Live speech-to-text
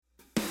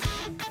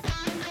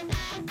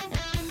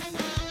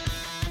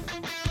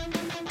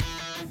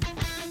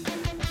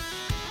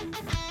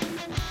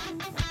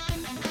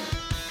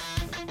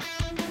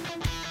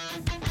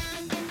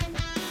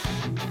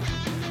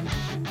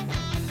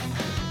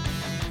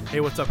Hey,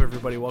 what's up,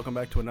 everybody? Welcome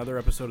back to another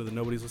episode of the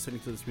Nobody's Listening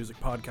to This Music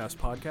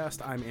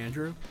podcast. I'm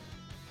Andrew.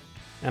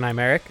 And I'm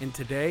Eric. And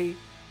today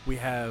we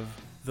have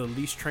the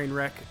least train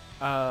wreck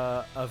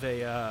of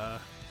a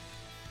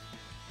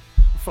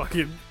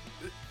fucking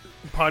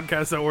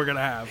podcast that we're going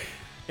to have.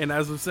 And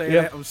as I'm saying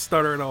it, I'm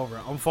stuttering over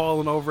it. I'm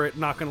falling over it,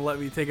 not going to let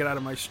me take it out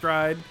of my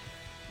stride.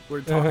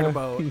 We're talking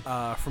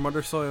about From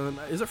Under Soil and...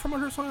 Is it From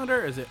Under Soil and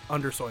Dirt, or is it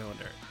Under Soil and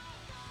Dirt?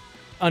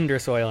 Under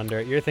Soil and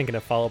Dirt. You're thinking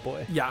of Fall Out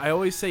Boy. Yeah, I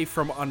always say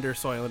From Under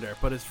Soil and Dirt,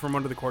 but it's From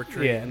Under the Cork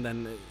Tree, Yeah. and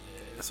then...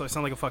 So I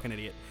sound like a fucking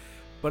idiot.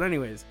 But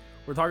anyways,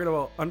 we're talking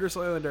about Under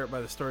Soil and Dirt by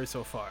The Story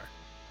So Far.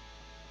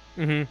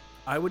 Mm-hmm.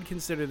 I would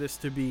consider this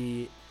to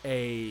be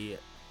a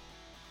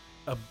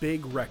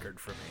big record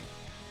for me.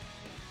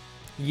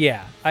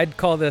 Yeah, I'd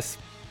call this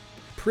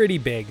pretty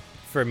big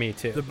for me,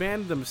 too. The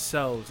band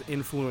themselves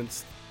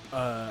influenced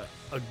a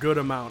good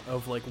amount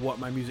of like what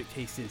my music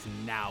taste is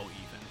now, even.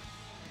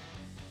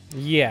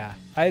 Yeah,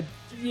 I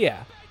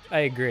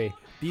agree.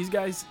 These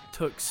guys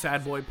took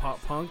sad boy pop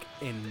punk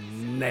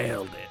and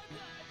nailed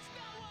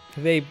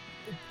it.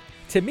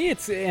 To me,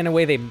 it's in a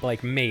way they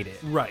like made it.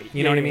 Right.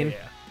 You know what I mean?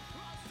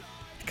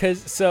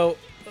 Yeah.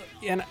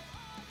 And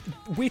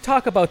we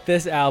talk about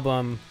this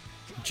album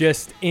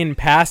just in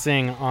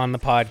passing on the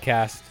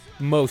podcast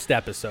most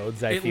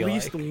episodes, I feel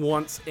like. At least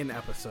once an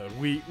episode,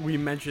 we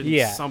mentioned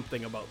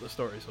something about The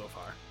Story So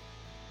Far.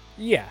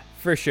 Yeah,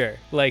 for sure.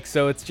 Like,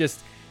 so it's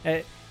just...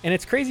 and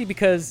it's crazy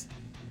because,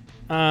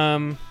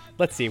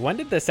 let's see, when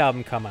did this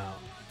album come out?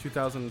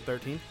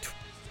 2013?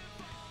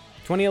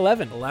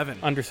 2011. 11.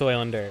 Under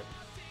Soil and Dirt.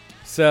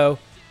 So,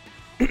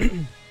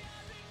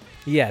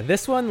 yeah,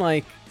 this one,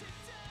 like,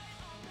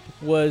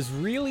 was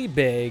really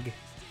big.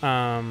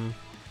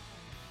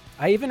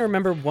 I even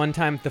remember one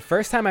time, the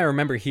first time I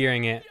remember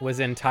hearing it was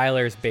in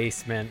Tyler's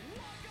basement,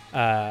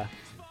 and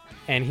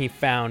he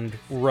found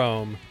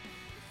Rome.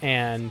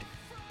 And,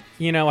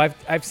 you know,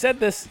 I've said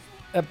this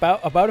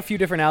about a few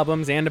different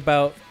albums and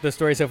about The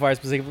Story So Far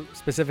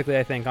specifically,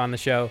 I think, on the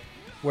show,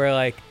 where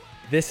like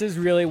this is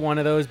really one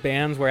of those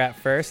bands where at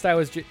first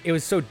it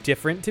was so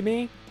different to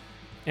me,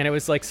 and it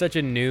was like such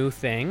a new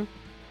thing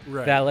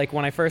that like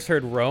when I first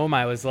heard Rome,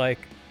 I was like,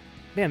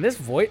 man, this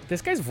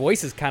guy's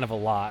voice is kind of a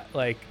lot.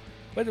 Like,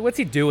 what's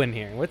he doing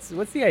here? What's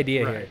the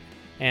idea here?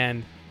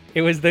 And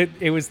it was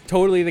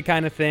totally the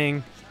kind of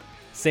thing,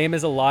 same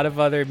as a lot of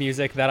other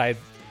music that I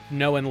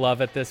know and love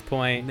at this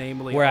point,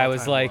 namely where I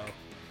was like. Low.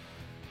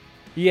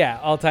 Yeah,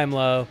 All Time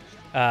Low.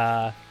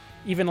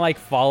 Even like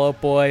Fall Out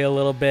Boy a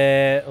little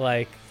bit.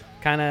 Like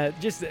kind of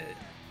just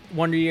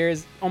Wonder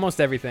Years.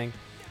 Almost everything.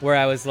 Where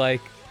I was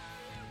like,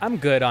 I'm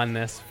good on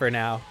this for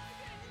now.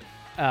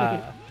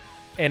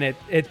 And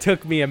it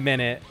took me a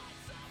minute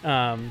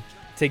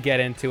to get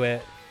into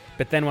it.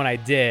 But then when I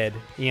did,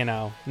 you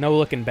know, no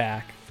looking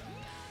back.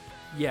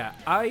 Yeah,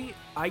 I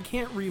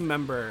can't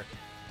remember.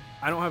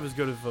 I don't have as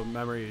good of a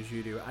memory as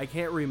you do. I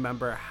can't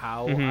remember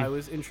how I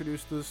was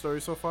introduced to The Story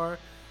So Far.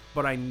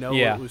 But I know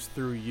it was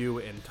through you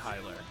and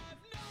Tyler.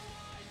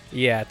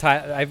 Yeah,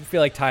 I feel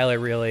like Tyler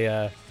really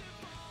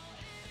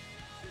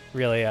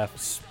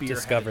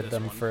discovered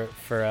them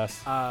for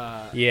us.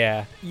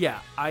 Yeah. Yeah,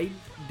 I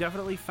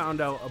definitely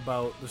found out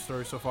about The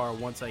Story So Far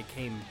once I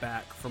came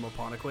back from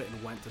Apponequet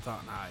and went to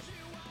Taunton High,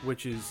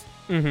 which is...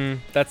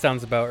 That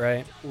sounds about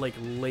right. Like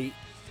late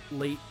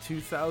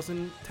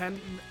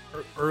 2010,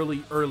 or early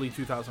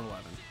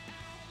 2011.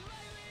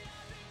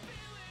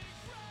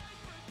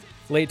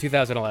 Late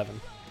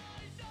 2011.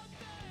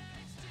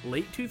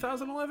 Late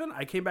 2011?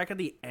 I came back at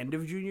the end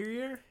of junior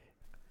year?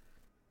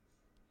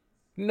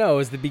 No, it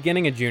was the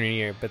beginning of junior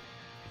year, but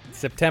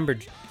September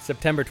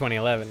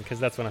 2011, because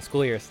that's when a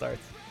school year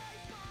starts.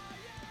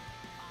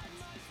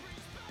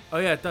 Oh,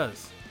 yeah, it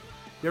does.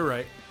 You're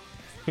right.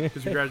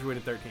 Because we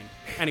graduated 13.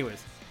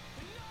 Anyways.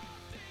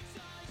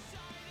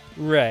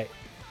 Right.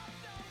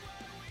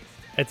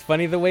 It's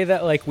funny the way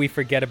that, like, we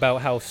forget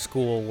about how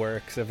school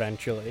works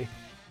eventually.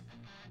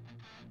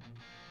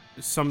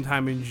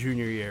 Sometime in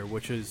junior year,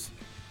 which is...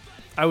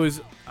 I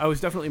was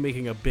definitely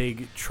making a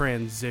big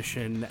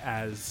transition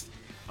as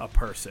a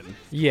person.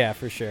 Yeah,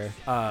 for sure.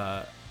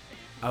 I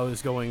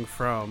was going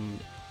from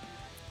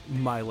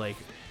my like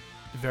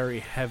very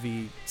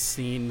heavy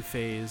scene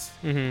phase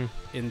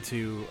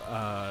into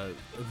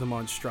the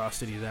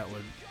monstrosity that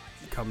would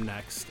come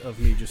next of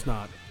me just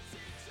not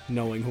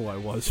knowing who I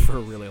was for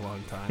a really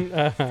long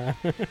time.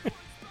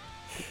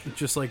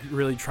 Just like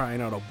really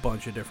trying out a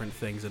bunch of different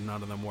things and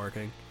none of them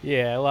working.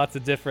 Yeah, lots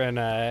of different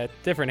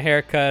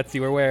haircuts.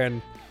 You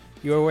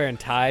were wearing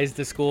ties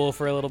to school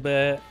for a little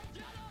bit.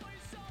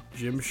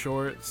 Gym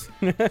shorts.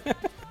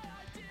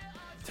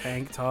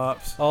 Tank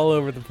tops. All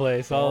over the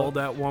place. Bald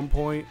at one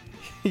point.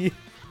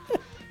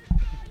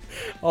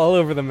 All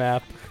over the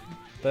map.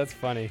 That's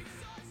funny.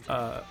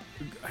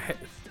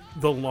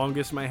 The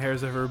longest my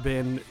hair's ever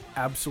been,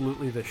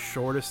 absolutely the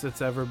shortest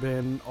it's ever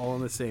been, all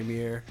in the same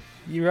year.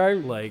 You are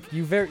like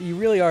you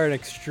really are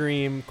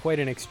quite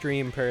an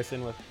extreme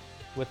person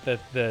with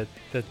the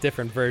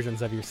different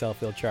versions of yourself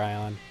you'll try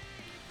on.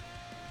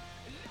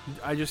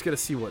 I just gotta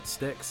see what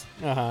sticks.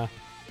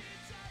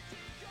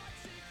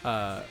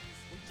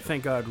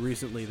 Thank God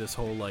recently this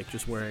whole like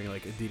just wearing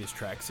like Adidas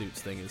tracksuits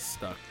thing is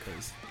stuck,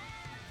 because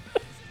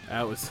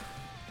that was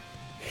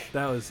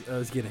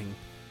getting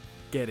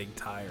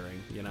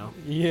tiring, you know.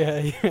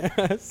 Yeah.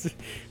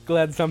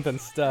 Glad something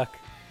stuck.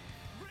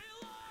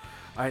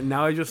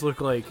 Now I just look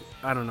like,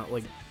 I don't know,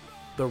 like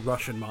the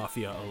Russian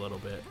mafia a little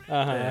bit.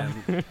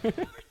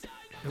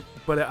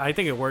 But I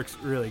think it works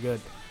really good.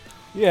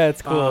 Yeah,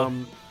 it's cool.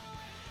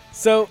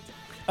 So,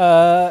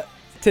 to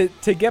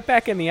get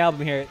back in the album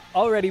here,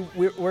 already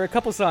we're a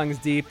couple songs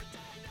deep,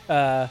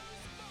 and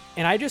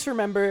I just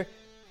remember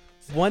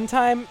one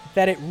time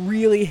that it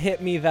really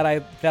hit me that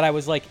I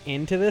was like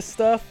into this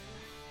stuff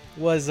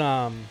was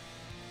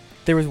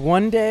there was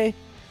one day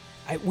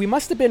we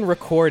must have been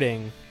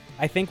recording.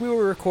 I think we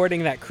were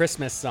recording that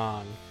Christmas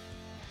song.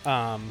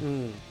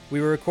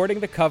 We were recording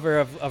the cover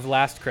of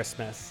Last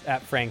Christmas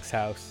at Frank's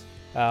house.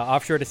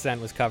 Offshore Descent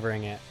was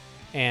covering it,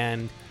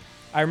 and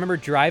I remember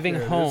driving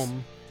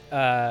home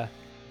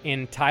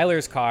in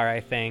Tyler's car, I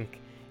think,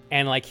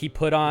 and like he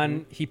put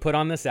on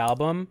this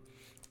album,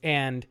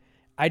 and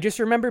I just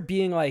remember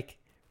being like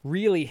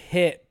really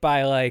hit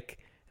by like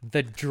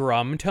the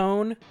drum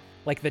tone,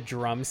 like the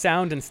drum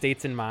sound in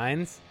States and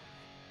Minds.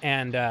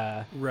 And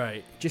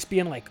right, just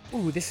being like,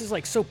 ooh, this is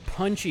like so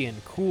punchy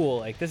and cool.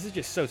 Like this is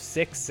just so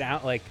sick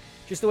sound. Like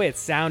just the way it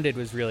sounded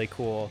was really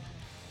cool.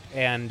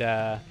 And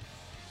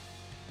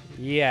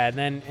yeah,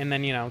 and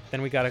then you know,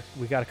 then we got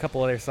a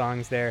couple other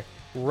songs there.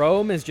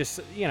 Rome is just,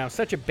 you know,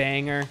 such a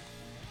banger.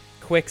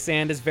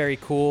 Quicksand is very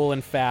cool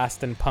and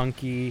fast and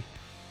punky.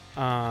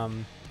 Yeah,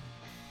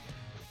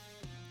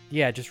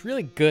 just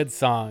really good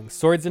songs.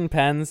 Swords and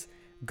Pens,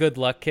 Good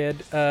Luck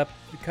Kid.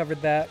 We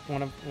covered that.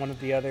 One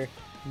of the other.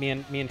 Me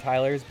and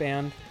Tyler's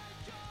band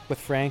with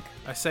Frank.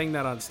 I sang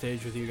that on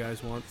stage with you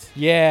guys once.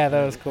 Yeah,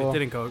 that was cool. It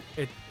didn't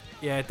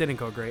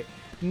go great.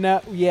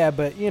 No, yeah,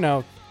 but you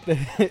know,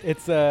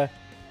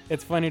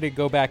 it's funny to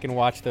go back and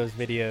watch those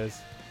videos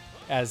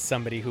as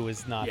somebody who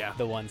was not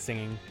the one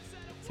singing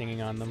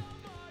on them.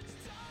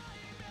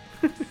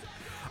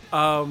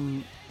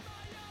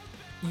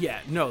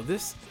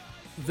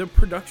 The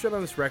production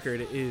on this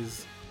record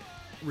is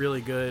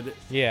really good.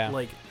 Yeah.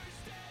 Like,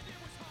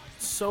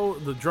 so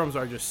the drums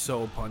are just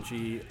so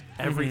punchy.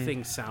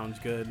 Everything sounds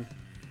good.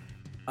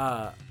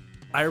 I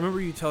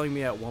remember you telling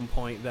me at one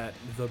point that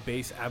the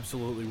bass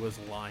absolutely was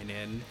line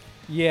in.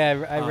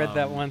 Yeah, I read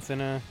that once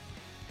in a,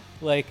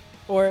 like,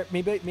 or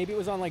maybe it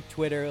was on like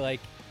Twitter,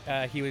 like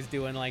he was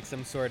doing like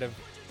some sort of,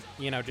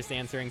 you know, just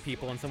answering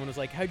people, and someone was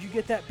like, "How'd you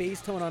get that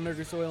bass tone on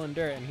Under Soil and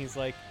Dirt?" And he's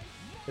like,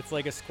 "It's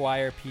like a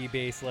Squire P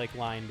bass, like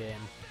lined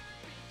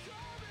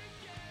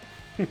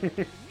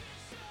in."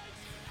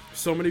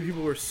 So many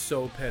people were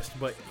so pissed,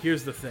 but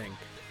here's the thing.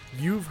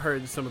 You've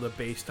heard some of the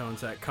bass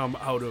tones that come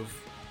out of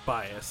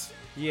Bias.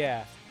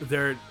 Yeah.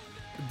 They're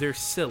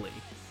silly.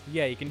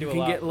 Yeah, you can do a lot.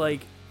 You can get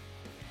like,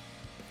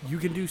 you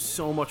can do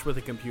so much with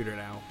a computer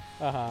now.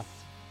 Uh-huh.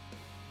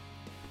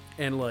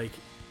 And like,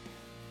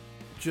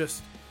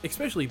 just,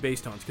 especially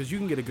bass tones, because you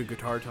can get a good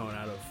guitar tone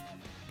out of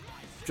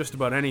just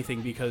about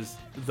anything, because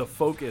the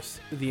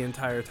focus the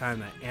entire time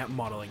that amp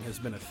modeling has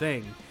been a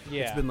thing,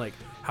 it's been like,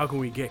 how can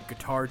we get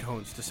guitar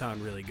tones to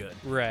sound really good?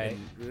 Right.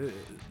 And,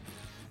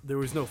 there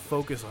was no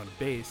focus on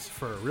bass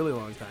for a really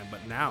long time,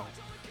 but now,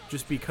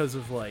 just because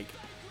of like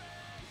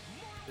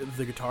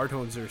the guitar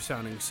tones are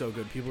sounding so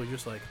good, people are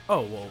just like,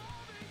 oh well,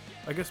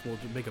 I guess we'll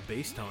make a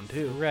bass tone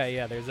too. Right.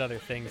 Yeah. There's other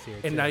things here.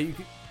 And too.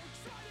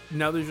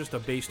 now there's just a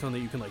bass tone that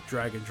you can like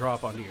drag and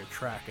drop onto your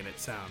track, and it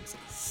sounds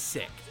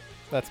sick.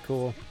 That's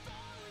cool.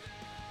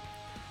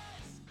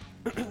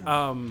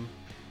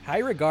 High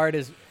Regard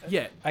is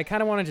I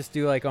kind of want to just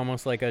do like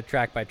almost like a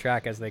track by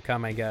track as they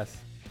come, I guess.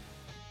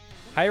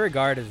 High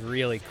Regard is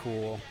really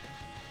cool.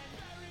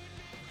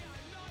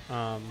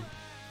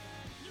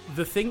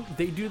 The thing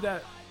they do,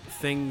 that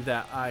thing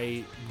that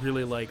I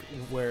really like,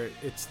 where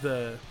it's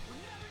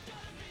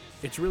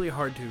really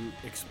hard to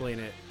explain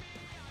it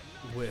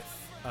with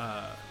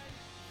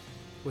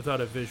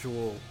without a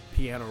visual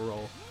piano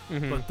roll,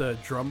 but the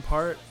drum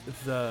part,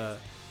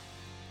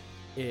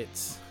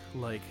 it's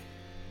like,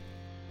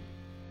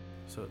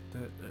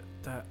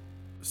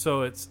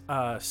 so it's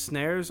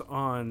snares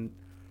on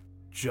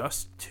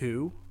just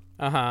 2,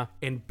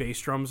 and bass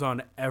drums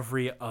on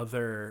every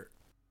other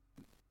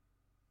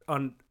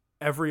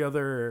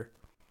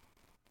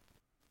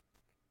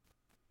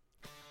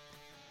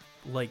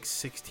like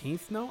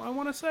 16th note, I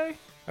want to say.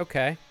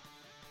 Okay.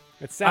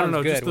 It sounds, I don't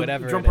know, good, just the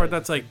whatever drum part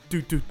that's like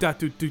do do da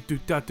do do do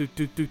da do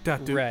do do da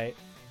do. Right.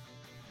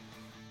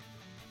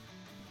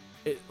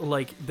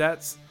 Like,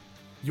 that's,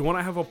 you want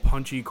to have a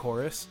punchy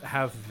chorus,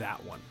 have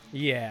that one.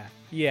 Yeah.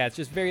 Yeah, it's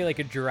just very like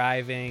a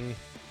driving.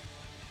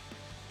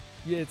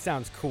 Yeah, it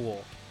sounds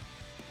cool.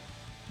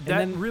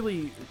 That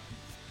really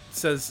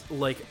says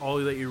like all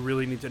that you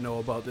really need to know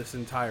about this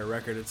entire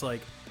record. It's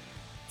like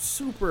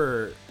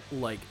super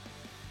like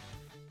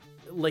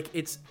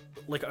it's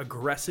like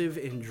aggressive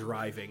in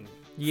driving.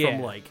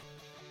 Yeah.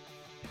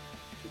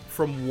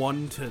 From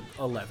 1 to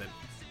 11.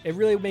 It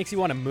really makes you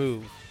want to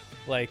move.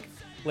 Like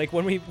like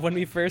when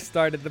we first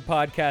started the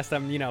podcast,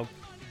 I'm,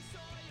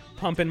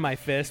 pumping my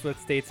fist with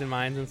States and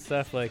Minds and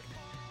stuff, like,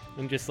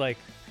 and just like,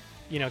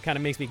 kind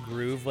of makes me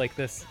groove like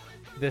this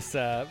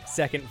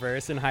second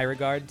verse in High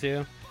Regard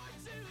too.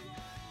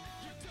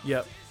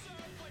 Yep.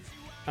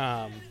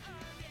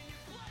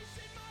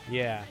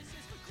 Yeah.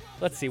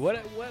 Let's see.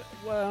 What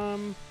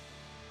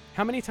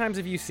how many times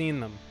have you seen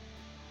them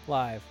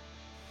live?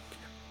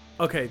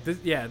 Okay,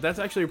 that's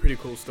actually a pretty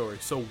cool story.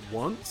 So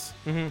once,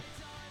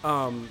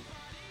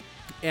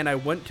 and I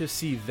went to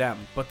see them,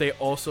 but they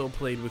also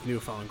played with New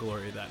Found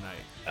Glory that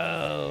night.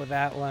 Oh,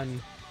 that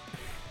one.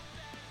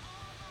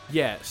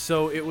 Yeah,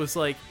 so it was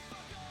like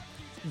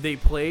they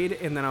played,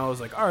 and then I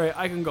was like, all right,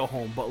 I can go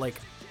home. But like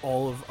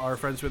all of our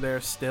friends were there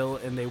still,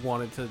 and they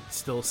wanted to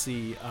still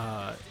see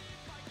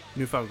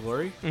New Found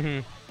Glory.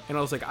 Mm-hmm. And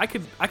I was like, I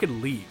could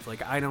leave.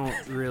 Like I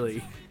don't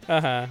really,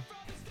 I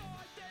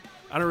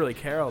don't really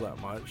care all that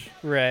much.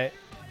 Right.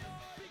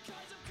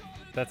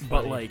 That's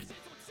funny. But like,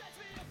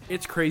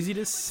 it's crazy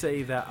to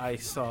say that I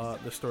saw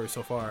The Story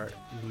So Far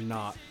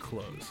not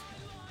close.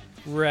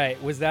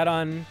 Right. Was that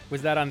on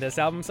this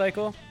album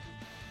cycle?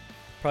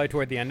 Probably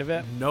toward the end of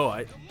it? No,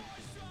 I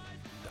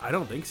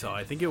don't think so.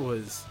 I think it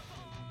was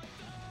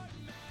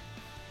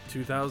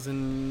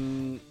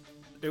 2000.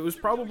 It was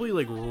probably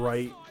like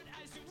right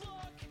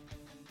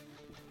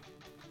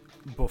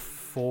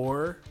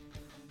before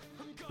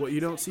What You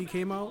Don't See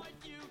came out.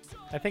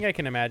 I think I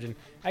can imagine.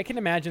 I can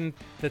imagine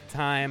the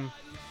time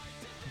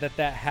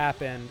that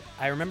happened.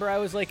 I remember I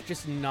was like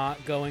just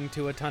not going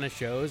to a ton of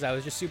shows. I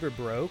was just super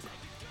broke.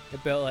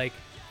 But like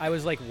I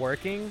was like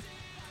working,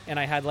 and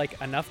I had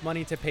like enough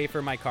money to pay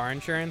for my car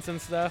insurance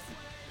and stuff.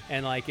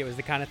 And like it was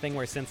the kind of thing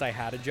where since I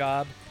had a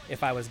job,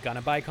 if I was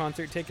gonna buy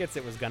concert tickets,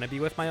 it was gonna be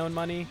with my own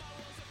money.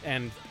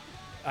 And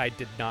I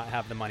did not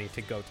have the money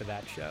to go to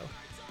that show.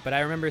 But I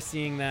remember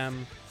seeing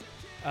them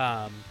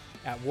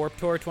at Warped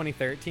Tour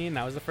 2013.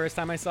 That was the first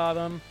time I saw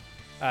them.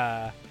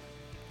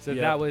 So yep.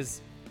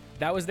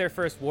 that was their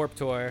first Warped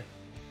Tour.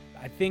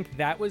 I think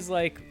that was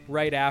like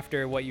right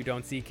after What You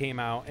Don't See came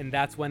out, and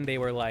that's when they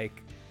were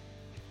like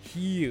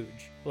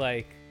huge,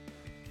 like,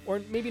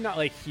 or maybe not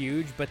like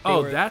huge, but they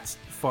were... That's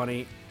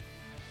funny.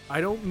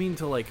 I don't mean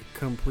to like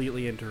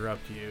completely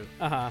interrupt you,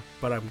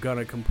 but I'm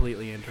gonna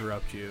completely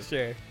interrupt you.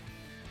 Sure.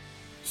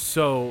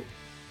 So,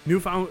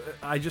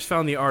 I just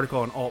found the article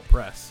on Alt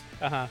Press.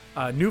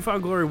 New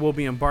Found Glory will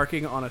be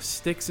embarking on a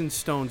Sticks and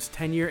Stones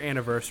 10-year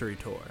anniversary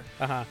tour,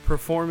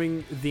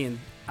 performing the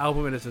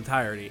album in its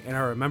entirety, and I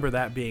remember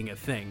that being a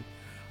thing.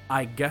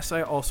 I guess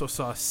I also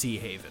saw Sea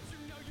Haven.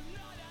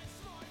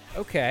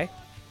 Okay.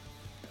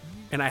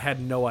 And I had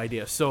no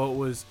idea. So it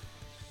was,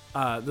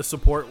 the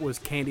support was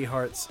Candy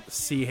Heart's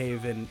Sea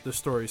Haven, The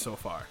Story So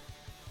Far.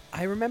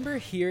 I remember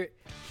I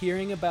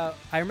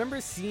remember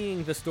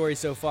seeing The Story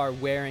So Far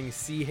wearing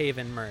Sea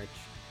Haven merch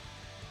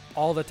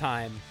all the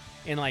time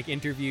in like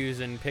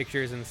interviews and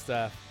pictures and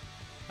stuff.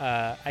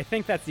 I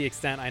think that's the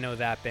extent I know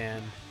that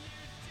band.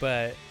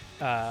 But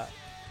I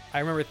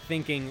remember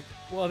thinking,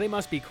 well, they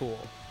must be cool.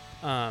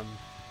 And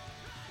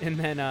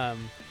then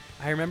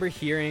I remember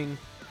hearing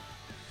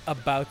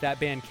about that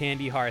band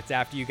Candy Hearts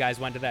after you guys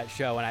went to that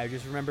show, and I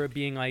just remember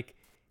being like,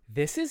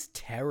 this is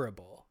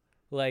terrible.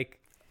 Like,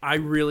 I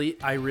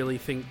really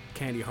think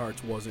Candy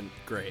Hearts wasn't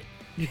great.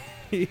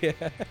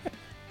 Yeah.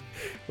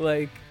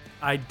 Like,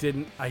 I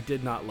did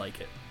not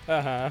like it.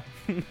 That's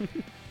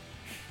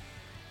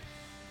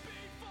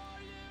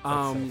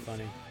so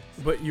funny.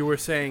 But you were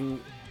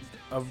saying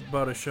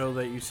about a show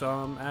that you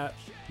saw them at?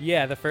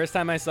 Yeah, the first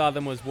time I saw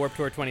them was Warped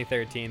Tour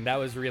 2013. That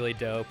was really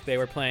dope. They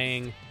were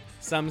playing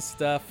some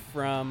stuff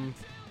from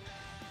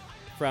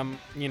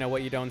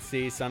What You Don't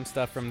See, some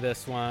stuff from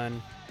this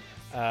one.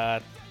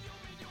 I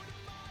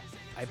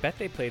bet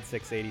they played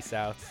 680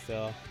 South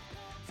still.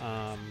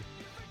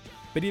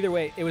 But either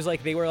way, it was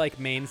like they were like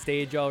main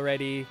stage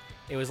already.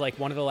 It was like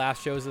one of the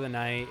last shows of the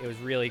night. It was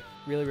really,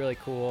 really, really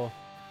cool.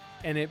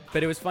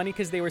 But it was funny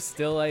because they were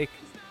still like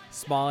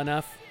small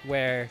enough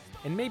where,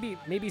 and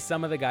maybe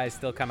some of the guys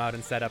still come out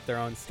and set up their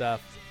own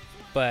stuff.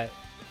 But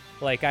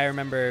like I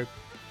remember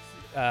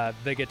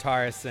the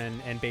guitarist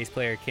and bass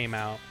player came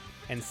out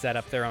and set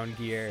up their own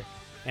gear.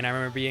 And I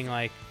remember being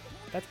like,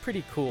 that's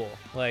pretty cool.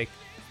 Like,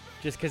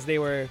 just because they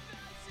were,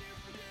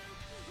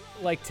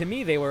 like, to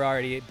me, they were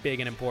already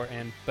big and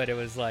important, but it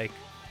was kind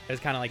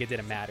of like it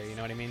didn't matter. You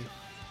know what I mean?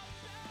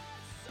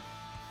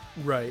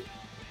 Right.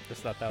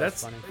 Just thought that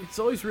was funny. It's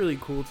always really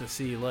cool to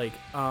see, like,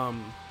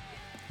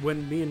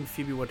 when me and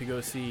Phoebe went to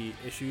go see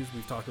Issues,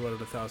 we've talked about it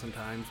 1,000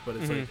 times, but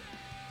it's like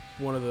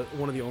one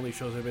of the only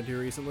shows I've been to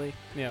recently.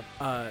 Yeah.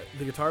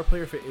 The guitar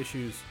player for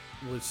Issues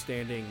was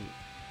standing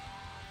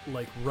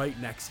like right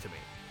next to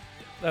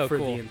me for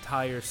cool. the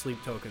entire Sleep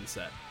Token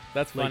set.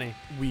 That's like, funny.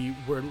 We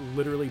were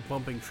literally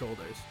bumping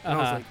shoulders. And I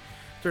was like,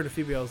 turned to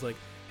Phoebe, I was like,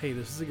 hey,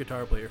 this is a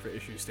guitar player for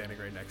Issues standing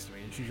right next to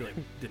me, and she like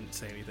didn't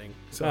say anything.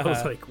 So I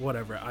was like,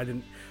 whatever. I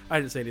didn't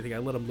say anything. I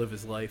let him live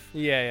his life.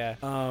 Yeah.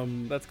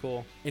 That's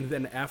cool. And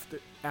then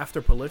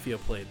after Polyphia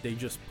played, they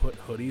just put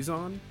hoodies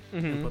on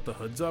and put the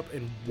hoods up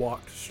and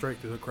walked straight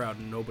through the crowd,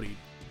 and nobody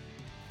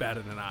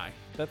batted an eye.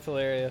 That's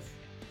hilarious.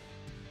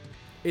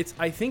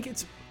 I think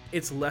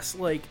it's less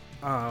like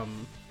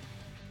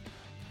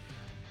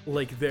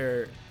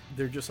they're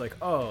just like,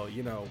 oh,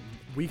 you know,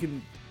 we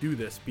can do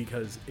this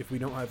because if we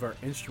don't have our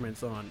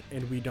instruments on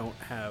and we don't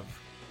have,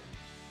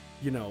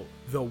 you know,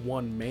 the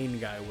one main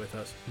guy with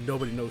us,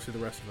 nobody knows who the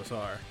rest of us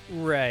are.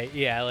 Right.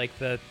 Yeah. Like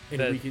the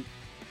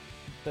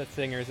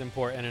singer is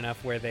important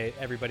enough where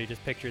everybody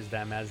just pictures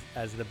them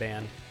as the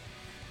band.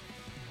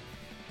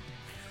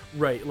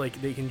 Right. Like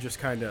they can just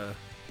kind of,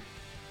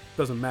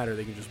 doesn't matter.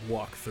 They can just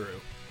walk through.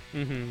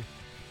 Mm-hmm.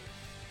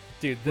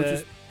 Dude, which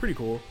is pretty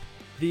cool.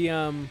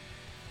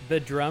 The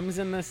drums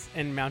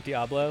in Mount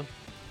Diablo,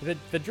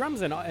 the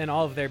drums in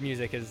all of their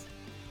music is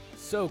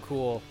so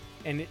cool.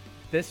 And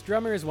this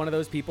drummer is one of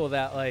those people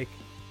that like,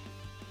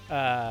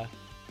 I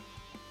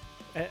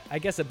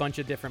guess a bunch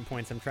of different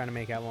points I'm trying to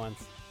make at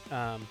once.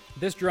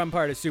 This drum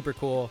part is super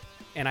cool,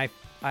 and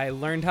I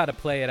learned how to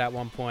play it at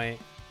one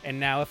point, and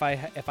now if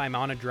I'm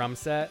on a drum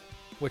set,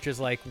 which is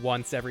like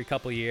once every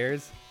couple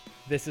years,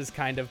 this is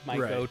kind of my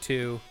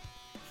go-to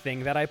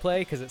thing that I play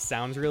because it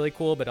sounds really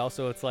cool, but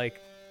also it's like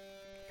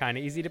kind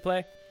of easy to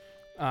play.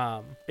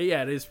 Yeah,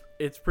 it is.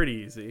 It's pretty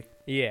easy.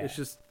 Yeah, it's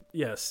just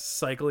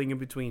cycling in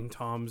between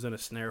toms and a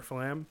snare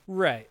flam.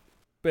 Right,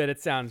 but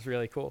it sounds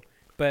really cool.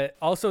 But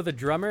also the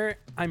drummer,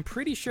 I'm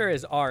pretty sure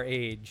is our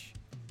age.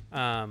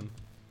 I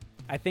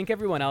think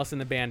everyone else in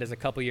the band is a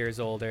couple years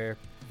older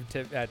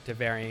to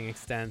varying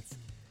extents,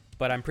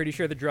 but I'm pretty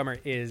sure the drummer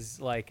is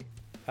like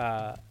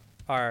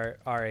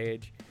our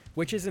age,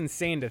 which is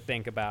insane to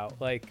think about.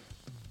 Like,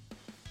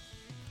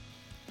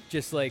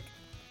 just like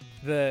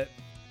the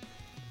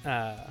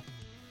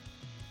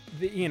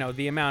you know,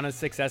 the amount of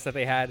success that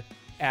they had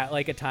at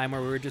like a time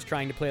where we were just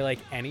trying to play like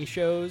any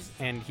shows,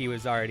 and he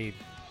was already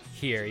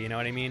here. You know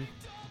what I mean?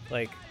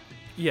 Like,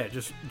 yeah,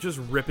 just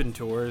ripping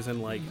tours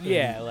and like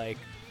like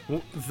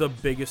the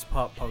biggest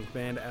pop punk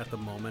band at the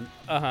moment.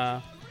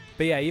 But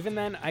yeah, even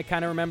then, I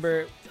kind of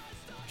remember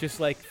just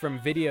like from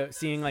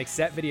seeing like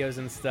set videos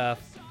and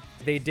stuff,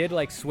 they did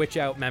like switch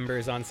out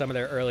members on some of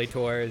their early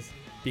tours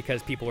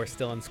because people were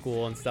still in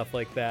school and stuff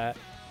like that.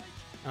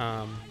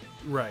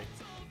 Right.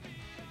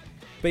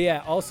 But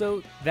yeah,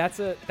 also that's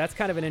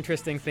kind of an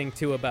interesting thing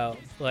too about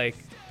like,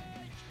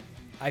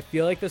 I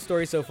feel like the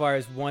Story So Far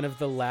is one of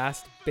the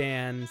last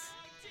bands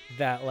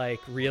that like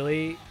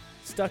really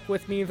stuck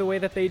with me the way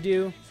that they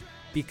do,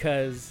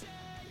 because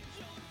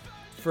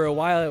for a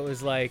while it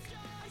was like,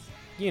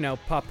 you know,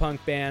 pop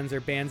punk bands or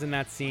bands in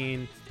that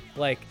scene,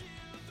 like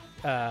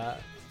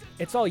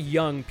it's all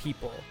young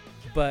people,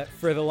 but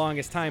for the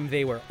longest time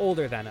they were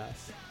older than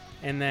us.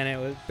 And then it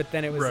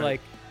was right.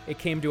 Like it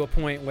came to a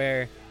point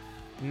where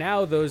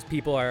now those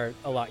people are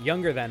a lot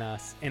younger than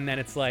us, and then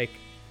it's like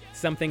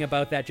something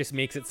about that just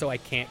makes it so I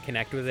can't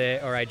connect with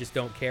it, or I just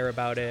don't care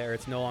about it, or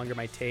it's no longer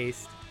my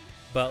taste.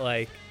 But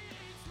like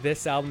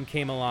this album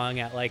came along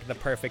at like the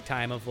perfect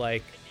time of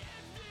like,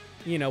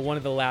 you know, one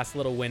of the last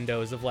little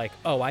windows of like,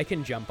 oh, I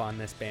can jump on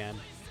this band.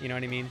 You know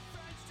what I mean?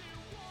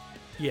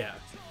 Yeah.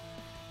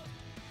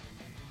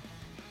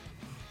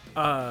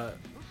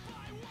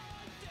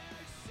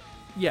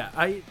 Yeah,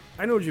 I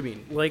know what you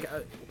mean. Like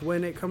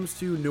when it comes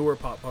to newer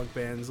pop punk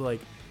bands,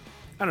 like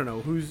I don't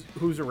know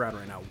who's around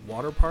right now.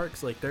 Water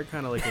Parks, like they're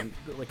kind of like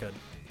like a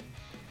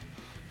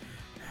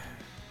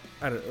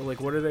I don't know,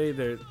 like what are they?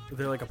 They're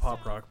like a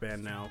pop rock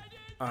band now.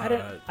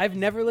 I've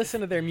never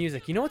listened to their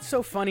music. You know what's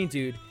so funny,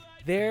 dude?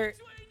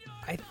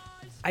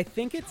 I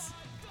think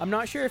I'm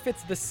not sure if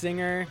it's the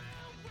singer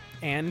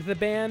and the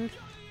band,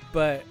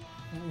 but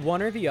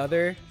one or the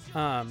other,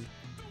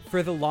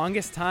 for the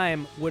longest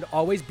time would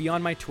always be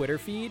on my Twitter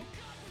feed,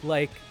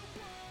 like,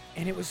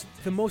 and it was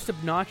the most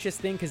obnoxious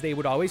thing because they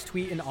would always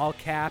tweet in all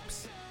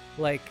caps,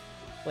 like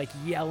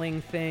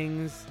yelling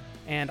things,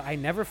 and I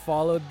never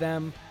followed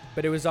them,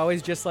 but it was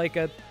always just like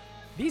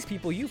these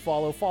people you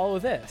follow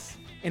this,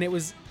 and it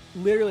was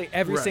literally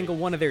every single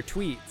one of their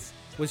tweets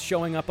was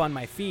showing up on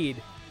my feed,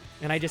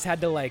 and I just had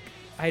to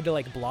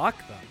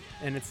block them.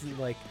 And it's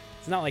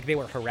not like they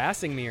were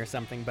harassing me or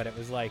something, but it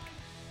was like,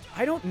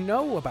 I don't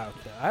know about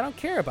that. I don't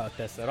care about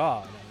this at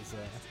all. And it was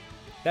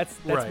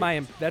that's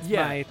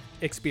my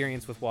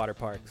experience with Water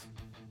Parks.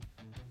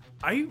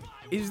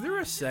 Is there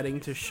a setting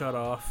to shut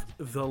off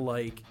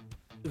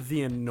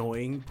the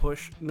annoying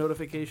push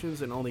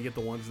notifications and only get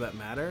the ones that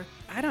matter?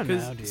 I don't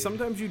know, dude.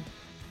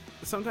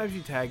 Sometimes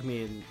you tag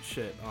me and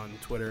shit on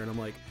Twitter, and I'm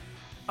like,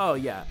 oh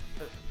yeah,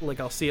 like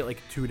I'll see it like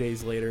 2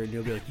 days later, and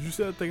you'll be like, did you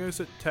see that thing I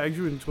tagged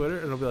you in Twitter?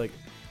 And I'll be like,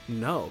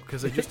 no,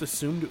 because I just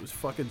assumed it was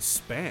fucking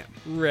spam.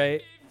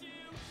 Right.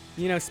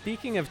 You know,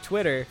 speaking of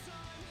Twitter,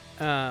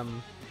 I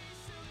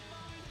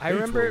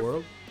remember. Twitter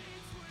world.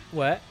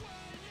 What?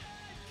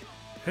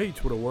 Hey,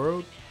 Twitter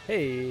world.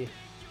 Hey,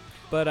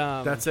 but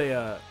that's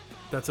a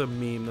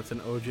meme. That's an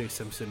O.J.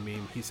 Simpson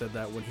meme. He said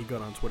that when he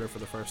got on Twitter for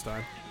the first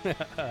time.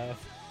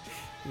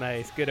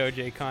 Nice, good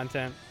OJ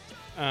content.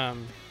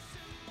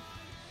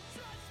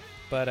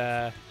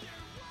 But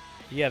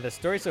yeah, the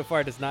Story So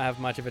Far does not have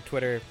much of a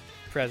Twitter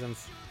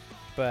presence,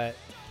 but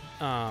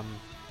I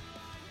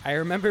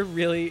remember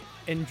really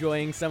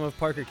enjoying some of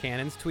Parker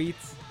Cannon's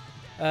tweets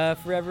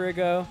forever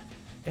ago.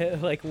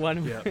 Like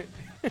one, Yeah.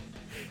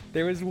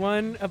 there was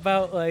one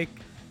about like,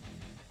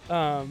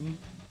 let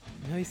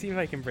me see if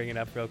I can bring it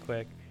up real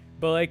quick.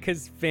 But like,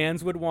 cause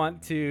fans would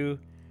want to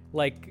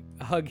like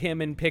hug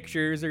him in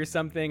pictures or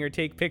something, or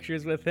take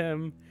pictures with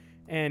him,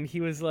 and he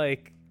was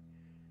like,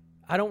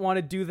 I don't want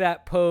to do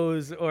that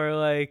pose, or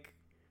like,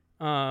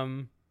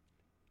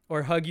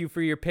 or hug you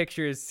for your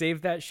pictures.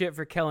 Save that shit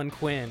for Kellen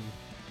Quinn.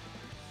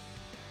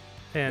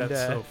 And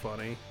That's so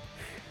funny.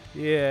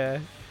 yeah,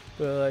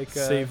 but like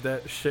Save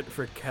that shit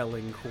for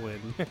Kellen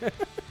Quinn.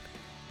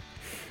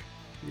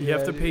 You yeah,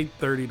 have to dude.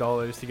 pay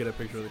 $30 to get a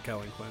picture of the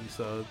Kellen Quinn,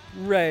 so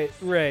Right.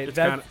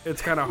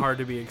 it's kind of hard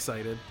to be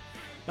excited.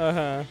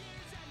 But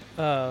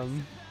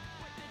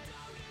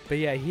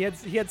yeah, he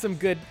had some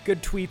good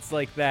tweets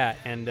like that,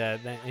 and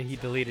he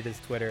deleted his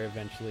Twitter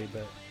eventually.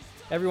 But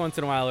every once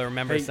in a while, I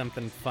remember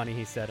something funny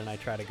he said, and I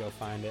try to go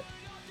find it.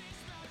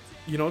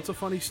 You know, it's a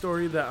funny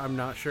story that I'm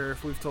not sure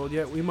if we've told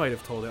yet. We might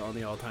have told it on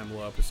the All Time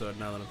Low episode.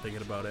 Now that I'm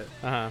thinking about it,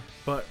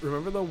 But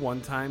remember the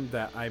one time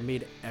that I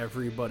made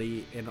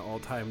everybody in All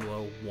Time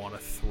Low want to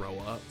throw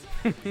up?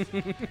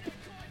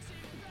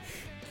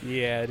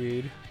 Yeah,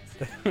 dude.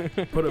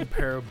 Put a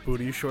pair of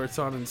booty shorts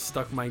on and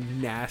stuck my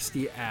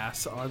nasty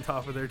ass on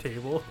top of their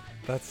table.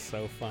 That's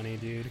so funny,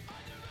 dude.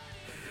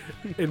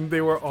 And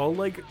they were all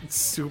like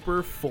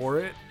super for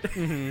it.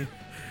 Mm-hmm.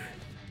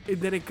 And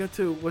then it got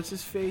to, what's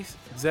his face?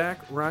 Zach,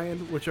 Ryan,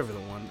 whichever the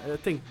one. I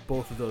think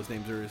both of those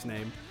names are his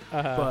name.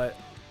 But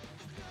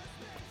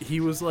he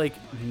was like,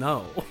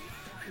 no.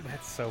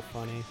 That's so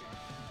funny.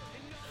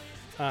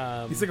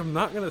 He's like, I'm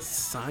not going to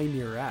sign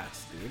your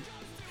ass, dude.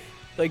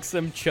 Like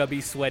some chubby,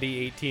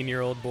 sweaty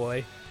 18-year-old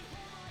boy.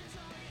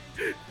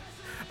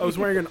 I was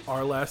wearing an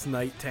Our Last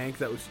Night tank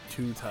that was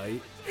too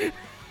tight.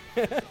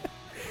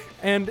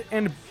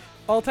 And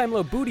All-Time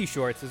Low booty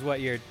shorts is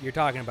what you're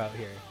talking about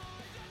here.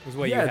 Is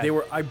what you Yeah, had. they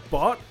were. I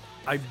bought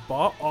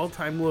All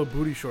Time Low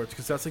booty shorts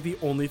because that's like the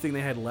only thing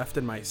they had left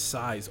in my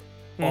size,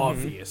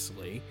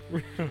 obviously.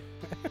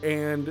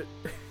 And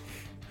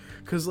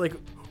because like,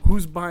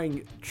 who's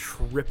buying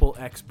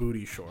XXX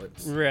booty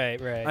shorts? Right.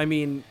 I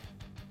mean,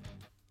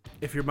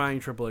 if you're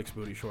buying XXX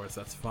booty shorts,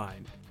 that's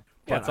fine.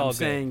 Yeah, But it's all I'm good.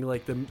 saying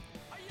like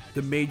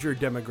the major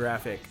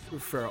demographic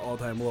for All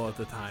Time Low at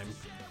the time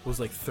was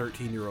like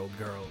 13-year-old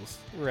girls,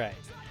 Right.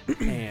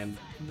 and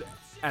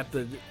at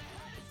the,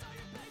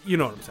 you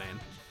know what I'm saying.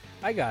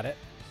 I got it.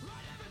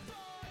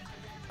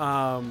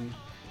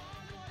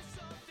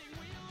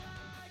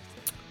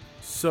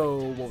 So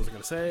what was I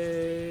gonna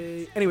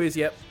say? Anyways,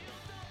 yep,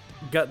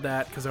 got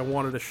that because I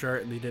wanted a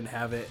shirt and they didn't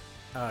have it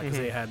because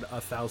they had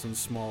 1,000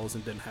 smalls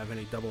and didn't have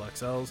any double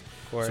XLs.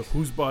 Of course. So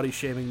who's body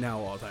shaming now?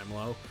 All Time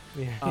Low.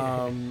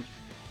 Yeah.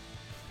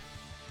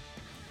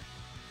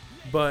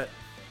 But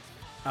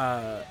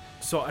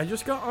so I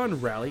just got on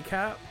Rally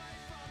Cap.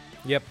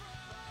 Yep.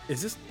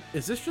 Is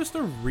this just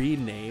a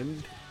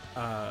renamed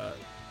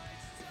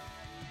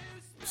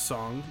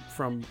song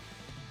from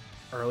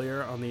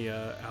earlier on the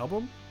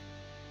album?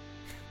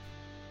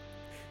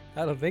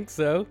 I don't think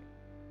so.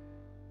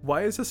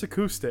 Why is this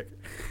acoustic?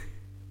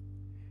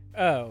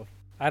 Oh,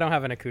 I don't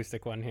have an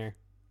acoustic one here.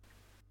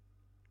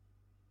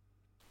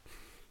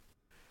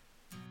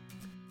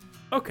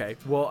 Okay,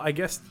 well I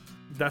guess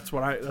that's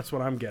what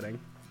I'm getting.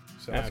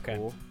 So that's Okay.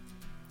 cool.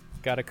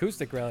 Got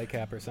acoustic Rally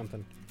Cap or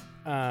something.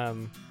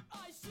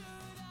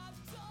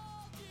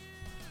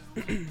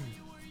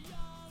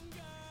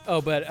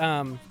 Oh, but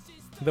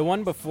the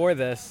one before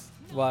this,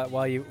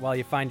 while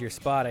you find your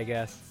spot, I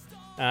guess.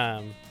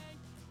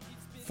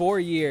 4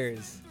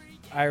 years,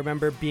 I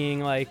remember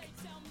being like,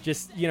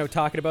 just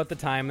talking about the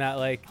time that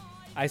like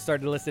I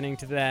started listening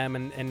to them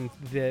and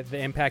the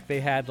impact they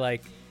had.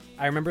 Like,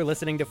 I remember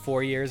listening to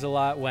 4 years a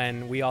lot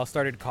when we all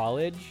started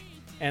college,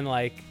 and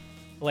like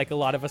a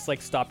lot of us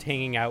like stopped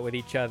hanging out with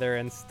each other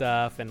and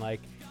stuff, and like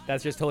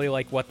that's just totally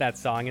like what that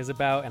song is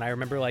about. And I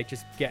remember like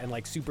just getting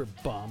like super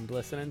bummed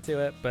listening to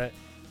it, but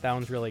that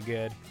one's really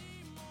good.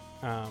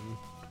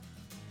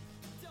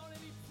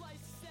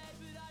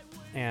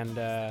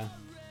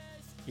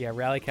 Yeah,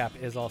 Rally Cap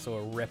is also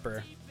a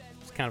ripper.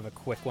 It's kind of a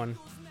quick one.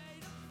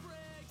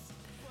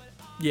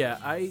 Yeah,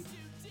 I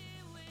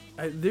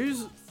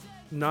there's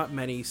not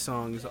many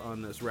songs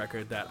on this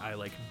record that I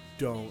like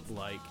don't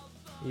like.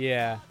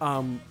 Yeah.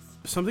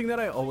 Something that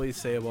I always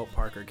say about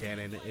Parker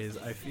Cannon is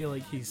I feel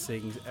like he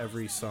sings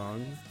every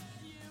song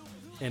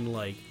in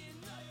like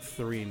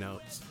 3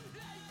 notes.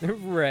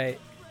 Right.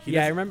 He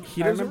Yeah, I doesn't- remember.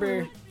 he I doesn't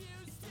remember. really-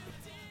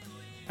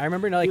 I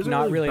remember he like doesn't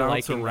not really bounce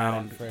liking that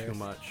around at first. too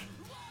much.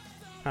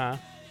 Huh?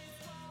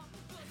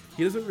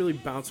 He doesn't really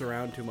bounce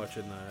around too much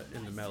in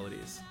the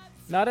melodies.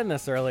 Not in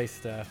this early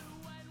stuff.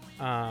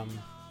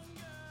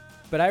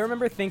 But I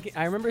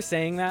remember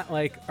saying that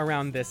like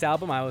around this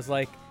album, I was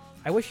like,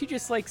 I wish he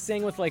just like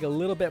sang with like a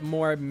little bit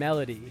more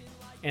melody,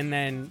 and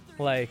then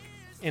like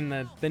in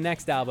the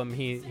next album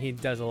he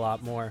does a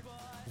lot more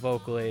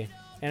vocally,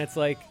 and it's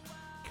like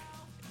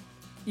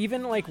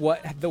even like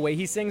what the way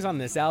he sings on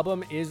this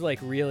album is like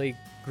really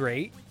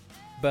great,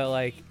 but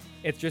like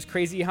it's just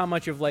crazy how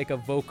much of like a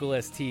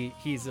vocalist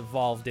he's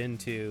evolved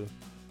into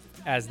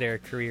as their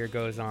career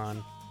goes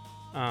on.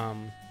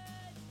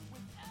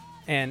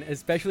 And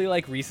especially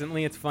like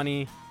recently, it's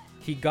funny,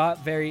 he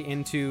got very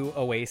into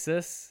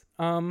Oasis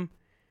in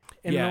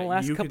the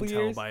last couple years. You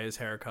can tell by his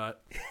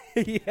haircut.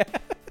 Yeah.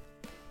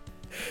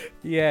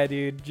 Yeah,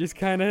 dude, just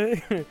kind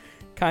of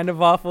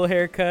awful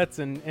haircuts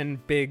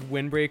and big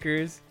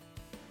windbreakers.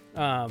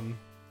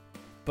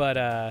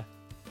 But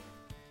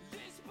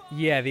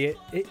yeah,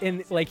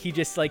 and like he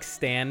just like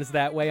stands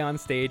that way on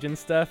stage and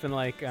stuff, and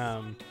like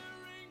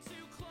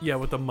yeah,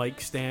 with the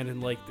mic stand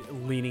and like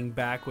leaning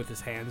back with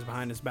his hands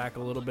behind his back a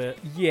little bit.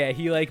 Yeah,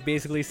 he like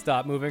basically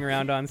stopped moving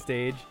around on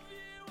stage.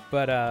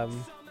 But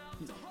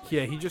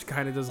yeah, he just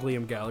kind of does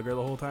Liam Gallagher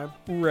the whole time.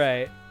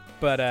 Right.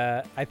 But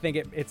I think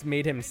it's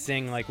made him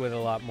sing like with a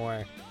lot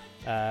more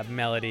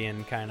melody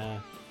and kind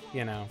of,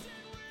 you know,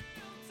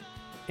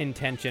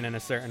 intention in a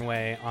certain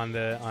way on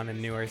the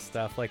newer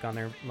stuff, like on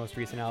their most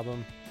recent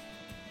album.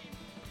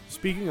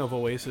 Speaking of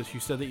Oasis, you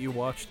said that you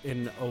watched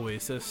an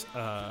Oasis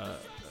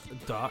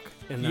doc,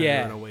 and then Yeah.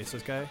 you're an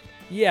Oasis guy.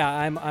 Yeah,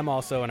 I'm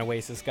also an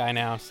Oasis guy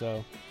now,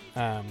 so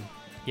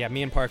yeah,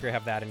 me and Parker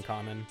have that in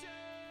common.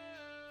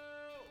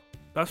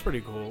 That's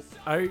pretty cool.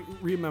 I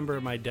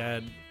remember my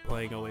dad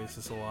playing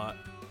Oasis a lot.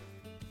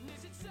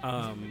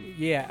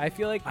 Yeah, I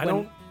feel like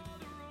Go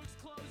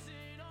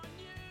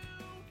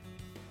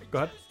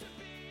ahead.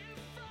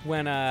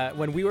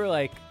 when we were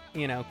like,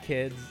 you know,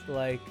 kids,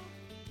 like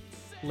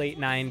late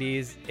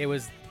 90s,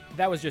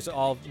 that was just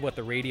all what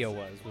the radio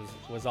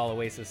was all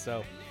Oasis.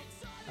 So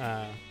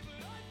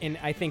and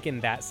I think in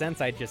that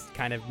sense, I just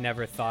kind of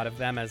never thought of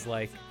them as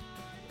like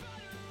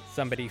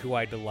somebody who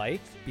I'd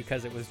like,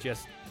 because it was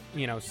just,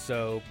 you know,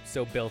 so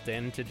built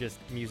into just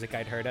music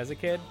I'd heard as a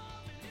kid.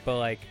 But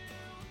like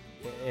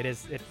it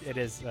is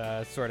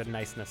sort of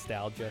nice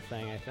nostalgia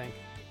thing, I think.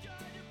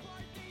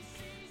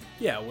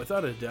 Yeah,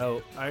 without a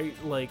doubt. I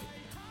like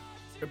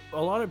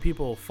a lot of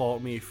people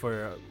fault me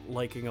for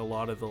liking a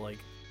lot of the like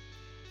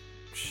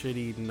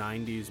shitty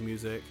 90s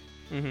music.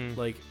 Mm-hmm.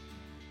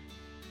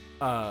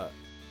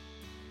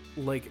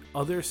 Like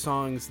other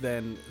songs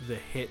than the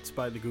hits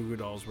by the Goo Goo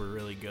Dolls were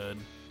really good.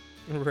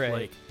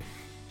 Right.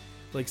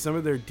 Like some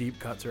of their deep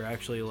cuts are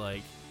actually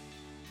like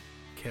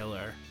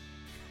killer.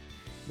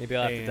 Maybe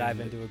I'll have to dive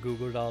into a Goo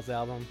Goo Dolls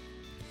album.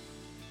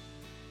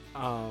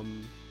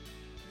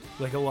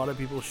 Like a lot of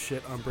people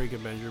shit on Breaking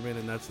Benjamin,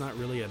 and that's not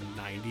really a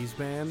 90s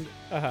band.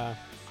 Uh-huh.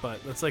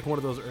 But that's like one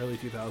of those early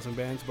 2000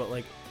 bands. But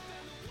like,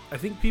 I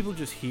think people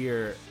just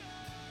hear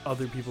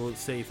other people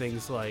say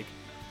things like,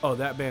 oh,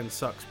 that band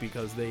sucks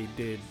because they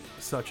did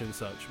such and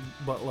such.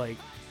 But like,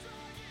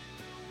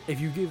 if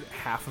you give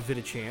half of it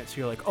a chance,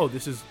 you're like, oh,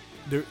 this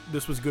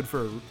was good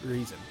for a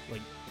reason.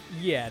 Like,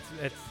 yeah,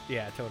 it's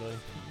yeah, totally.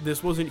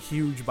 This wasn't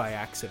huge by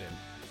accident.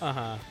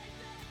 Uh-huh.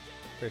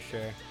 For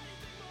sure.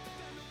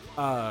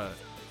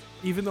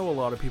 Even though a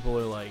lot of people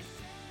are like,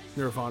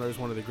 Nirvana is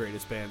one of the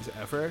greatest bands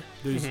ever,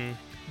 there's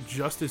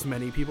just as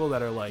many people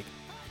that are like,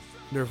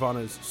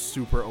 Nirvana's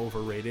super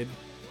overrated.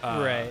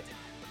 Right.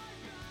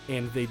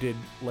 And they did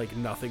like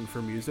nothing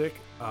for music.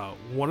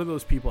 One of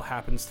those people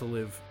happens to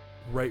live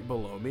right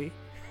below me.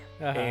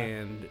 Uh-huh.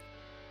 And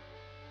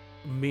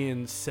me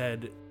and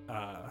said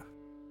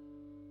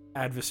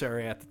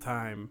adversary at the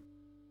time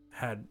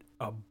had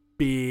a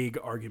big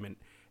argument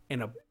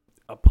in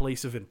a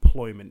place of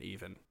employment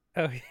even.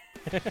 Oh,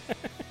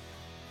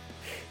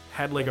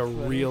 had like That's a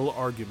funny. real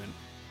argument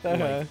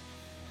Uh-huh. like,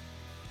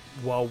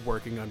 while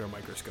working under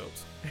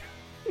microscopes.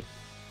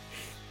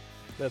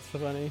 That's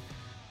funny.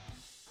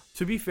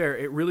 To be fair,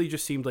 it really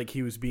just seemed like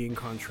he was being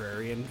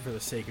contrarian for the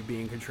sake of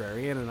being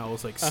contrarian, and I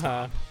was like, stop.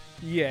 Uh-huh.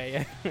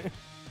 Yeah.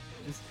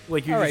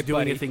 Like, you're All just right,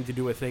 doing buddy. a thing to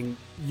do a thing.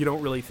 You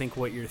don't really think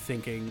what you're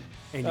thinking,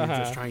 and you're Uh-huh.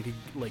 just trying to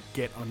like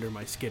get under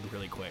my skin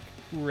really quick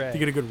Right. to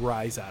get a good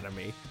rise out of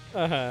me.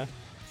 Uh-huh.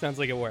 Sounds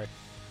like it worked.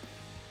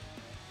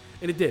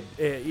 And it did,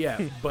 yeah,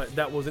 but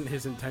that wasn't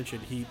his intention.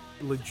 He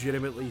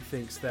legitimately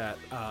thinks that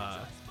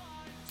I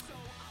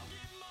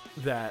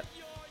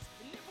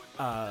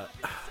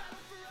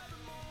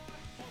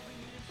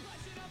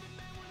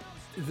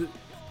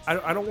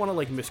don't want to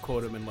like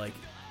misquote him and like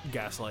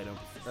gaslight him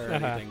or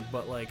anything,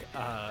 but like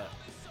I'm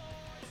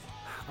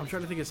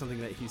trying to think of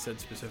something that he said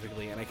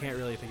specifically, and I can't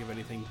really think of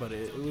anything, but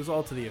it was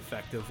all to the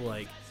effect of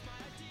like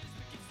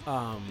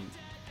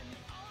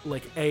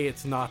A,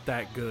 it's not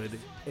that good,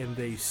 and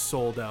they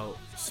sold out,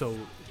 so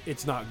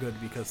it's not good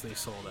because they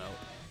sold out.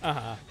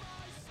 Uh-huh.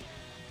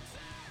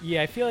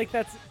 Yeah, I feel like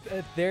that's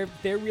they're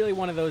really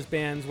one of those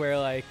bands where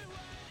like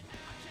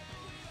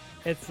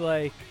it's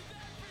like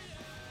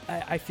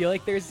I feel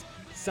like there's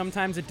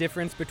sometimes a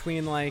difference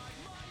between like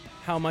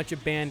how much a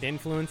band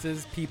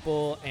influences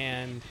people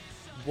and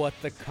what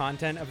the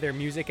content of their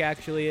music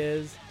actually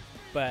is,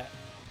 but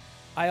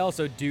I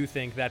also do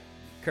think that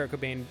Kurt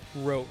Cobain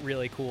wrote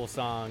really cool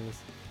songs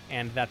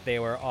and that they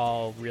were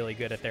all really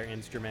good at their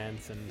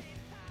instruments and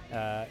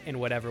in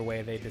whatever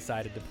way they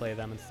decided to play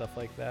them and stuff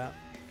like that.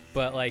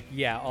 But like,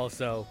 yeah,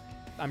 also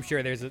I'm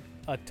sure there's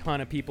a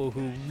ton of people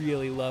who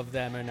really love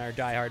them and are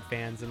diehard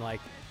fans and like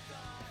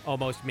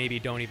almost maybe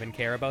don't even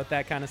care about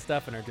that kind of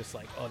stuff and are just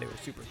like, oh, they were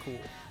super cool,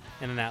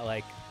 and then that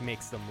like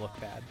makes them look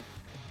bad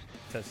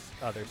to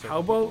other. How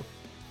about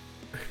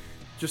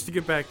just to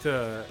get back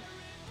to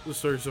the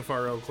story so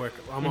far real quick?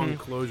 I'm on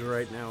Closure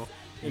right now,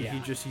 and he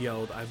just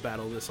yelled, "I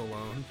battle this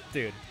alone."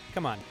 Dude,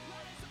 come on.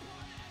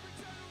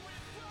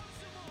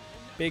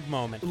 Big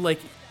moment. Like,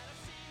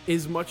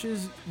 as much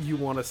as you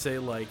want to say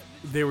like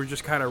they were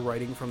just kind of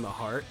writing from the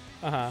heart,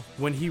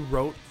 when he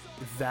wrote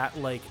that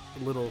like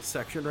little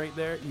section right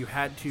there, you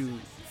had to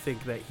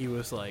think that he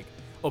was like,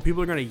 oh,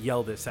 people are gonna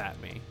yell this at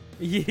me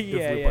if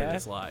we play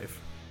this live.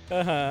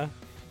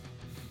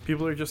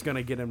 People are just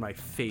gonna get in my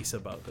face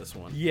about this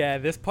one. Yeah,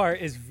 this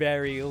part is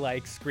very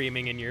like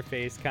screaming in your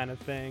face kind of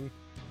thing.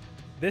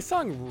 This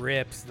song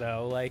rips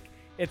though, like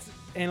it's,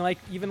 and like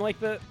even like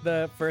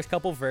the first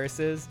couple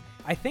verses,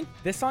 I think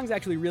this song's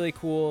actually really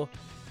cool.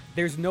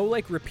 There's no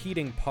like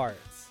repeating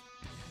parts.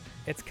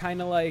 It's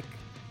kind of like,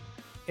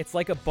 it's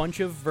like a bunch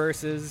of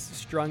verses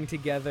strung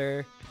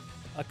together,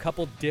 a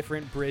couple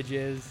different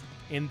bridges,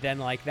 and then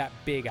like that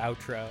big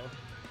outro.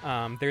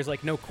 There's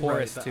like no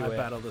chorus to it. I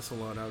battle this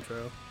alone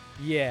outro.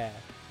 Yeah.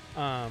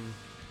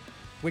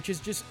 Which is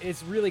just,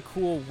 it's really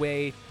cool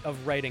way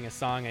of writing a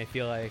song, I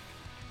feel like.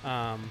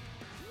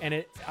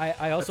 And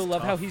I also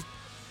love how he's,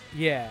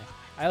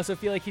 I also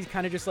feel like he's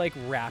kind of just like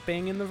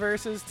rapping in the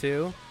verses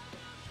too.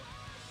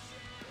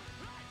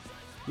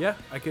 Yeah,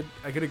 I could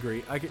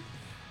agree.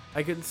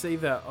 I could say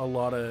that a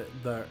lot of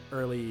the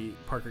early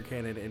Parker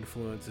Cannon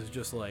influence is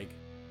just like,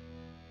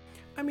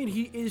 I mean,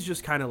 he is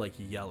just kind of like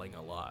yelling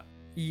a lot.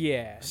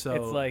 Yeah. So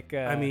it's like,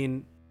 I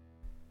mean,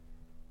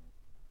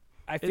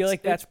 I feel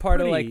like that's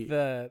part of like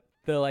the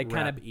like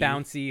kind of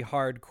bouncy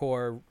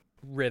hardcore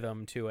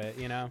rhythm to it,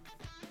 you know?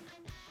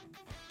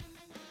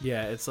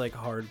 Yeah, it's like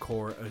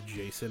hardcore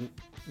adjacent.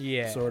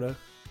 Yeah. Sort of.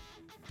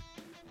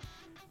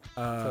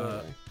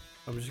 Totally.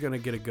 I'm just going to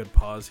get a good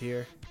pause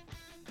here.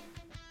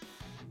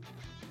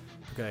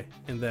 Okay,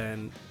 and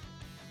then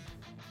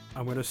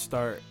I'm going to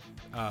start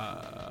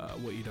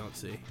What You Don't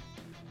See.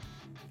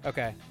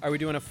 Okay. Are we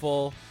doing a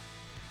full...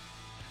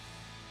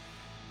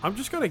 I'm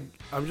just gonna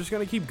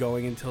keep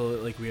going until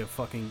like we have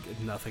fucking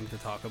nothing to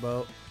talk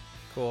about.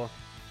 Cool.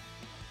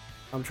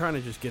 I'm trying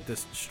to just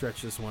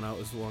stretch this one out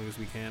as long as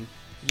we can.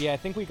 Yeah, I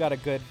think we got a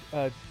good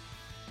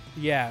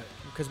yeah,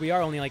 because we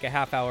are only like a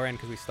half hour in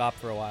because we stopped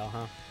for a while,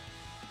 huh?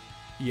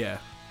 Yeah.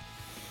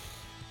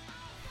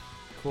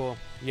 Cool.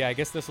 Yeah, I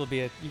guess this will be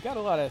you got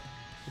a lot of,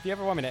 if you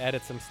ever want me to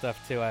edit some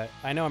stuff too,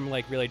 I know I'm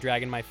like really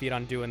dragging my feet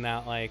on doing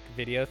that like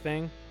video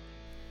thing,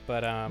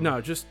 but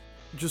no, just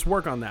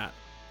work on that.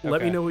 Okay.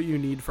 Let me know what you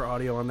need for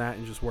audio on that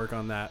and just work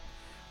on that.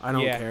 I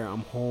don't care.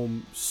 I'm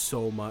home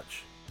so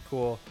much.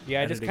 Cool.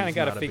 Yeah, I just kind of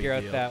got to figure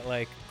out that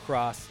like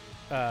cross.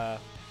 I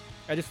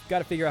just got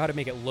to figure out how to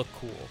make it look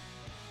cool.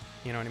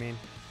 You know what I mean?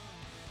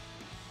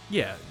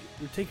 Yeah,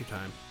 take your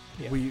time.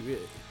 Yeah.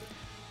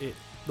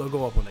 They'll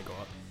go up when they go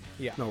up.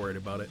 Yeah. Not worried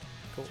about it.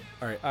 Cool.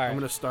 All right. I'm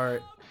gonna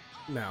start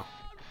now.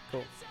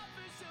 Cool.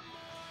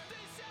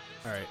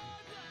 All right.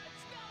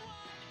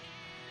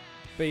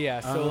 But yeah,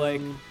 so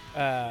like,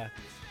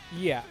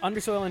 yeah, Under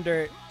Soil and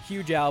Dirt,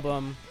 huge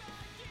album.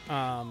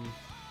 I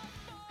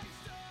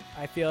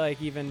feel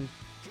like even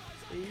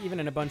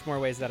in a bunch more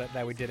ways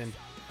that we didn't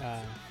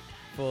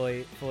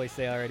fully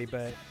say already,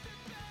 but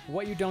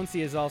What You Don't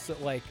See is also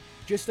like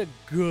just a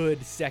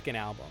good second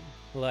album.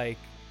 Like,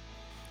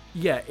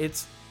 yeah,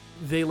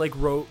 they like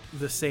wrote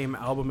the same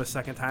album a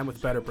second time with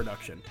better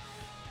production.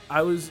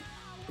 I was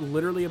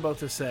literally about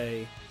to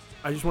say,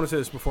 I just want to say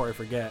this before I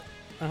forget.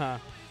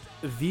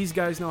 These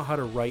guys know how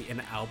to write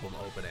an album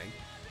opening.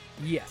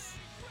 Yes,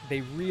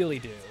 they really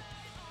do.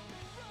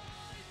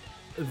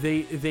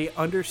 They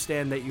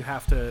understand that you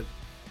have to,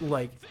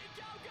 like,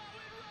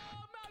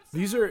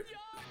 these are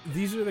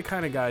the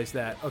kind of guys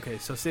that, okay,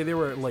 so say they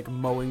were like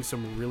mowing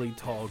some really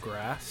tall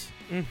grass,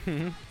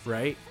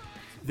 right?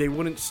 They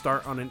wouldn't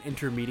start on an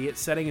intermediate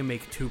setting and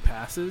make 2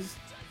 passes.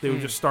 They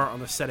would just start on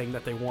the setting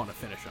that they want to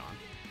finish on.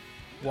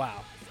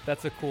 Wow,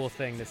 that's a cool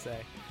thing to say.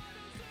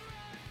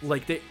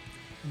 Like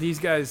these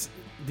guys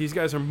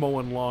are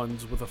mowing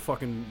lawns with a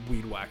fucking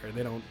weed whacker.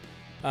 They don't.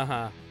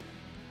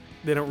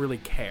 They don't really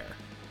care.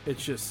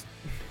 It's just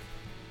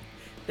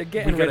they're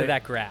getting rid of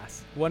that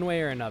grass one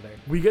way or another.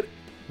 We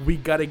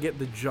got to get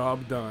the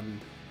job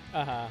done.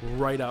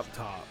 Right up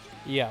top.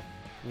 Yeah.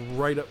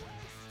 Right up.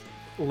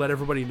 Let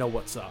everybody know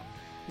what's up.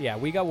 Yeah,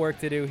 we got work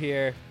to do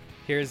here.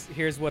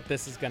 Here's what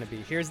this is gonna be.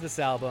 Here's this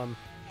album.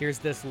 Here's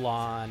this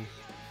lawn.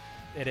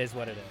 It is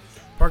what it is.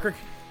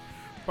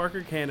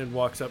 Parker Cannon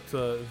walks up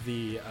to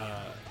the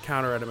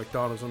counter at a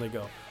McDonald's and they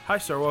go, "Hi,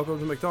 sir, welcome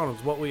to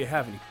McDonald's. What will you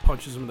have?" And he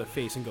punches him in the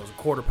face and goes, "A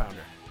quarter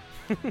pounder."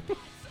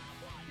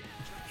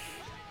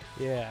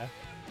 Yeah.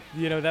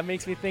 You know, that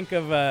makes me think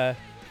of,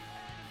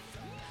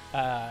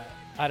 I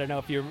don't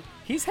know if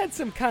he's had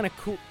some kind of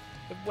cool,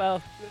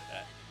 well,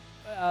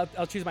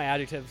 I'll choose my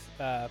adjectives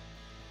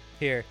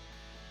here.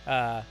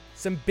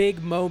 Some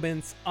big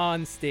moments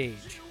on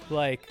stage.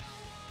 Like,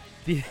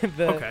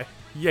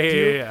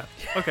 Yeah.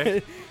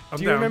 Okay. I'm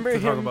do you down remember to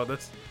talk him- about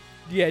this.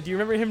 Yeah, do you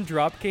remember him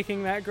drop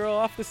kicking that girl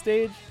off the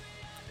stage?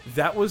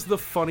 That was the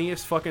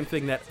funniest fucking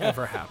thing that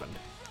ever happened.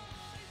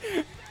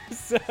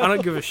 So, I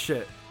don't give a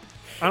shit.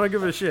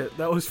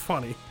 That was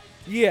funny.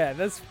 yeah,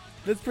 that's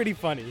pretty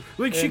funny.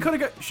 Like she And- could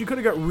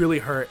have got really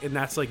hurt, and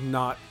that's like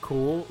not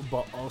cool.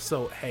 But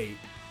also, hey,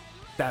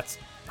 that's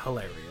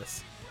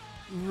hilarious.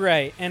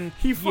 Right, and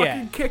He fucking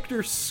yeah, kicked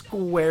her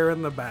square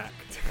in the back.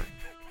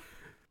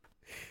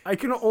 I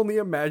can only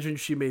imagine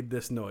she made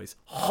this noise.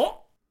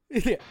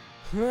 yeah.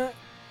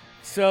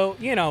 So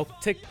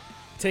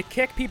to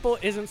kick people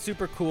isn't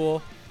super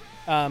cool.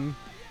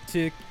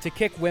 To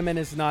kick women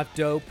is not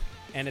dope,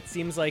 and it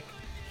seems like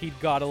he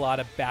got a lot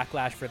of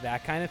backlash for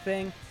that kind of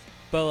thing.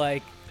 But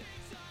like,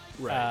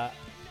 Right.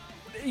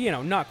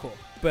 not cool.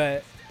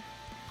 But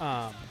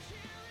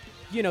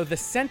the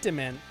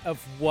sentiment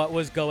of what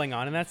was going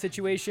on in that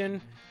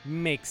situation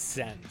makes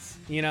sense.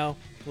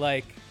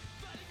 Like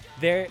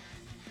there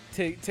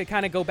to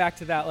kind of go back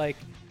to that, like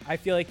I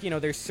feel like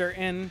there's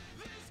certain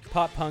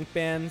pop punk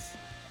bands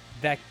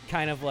that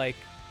kind of like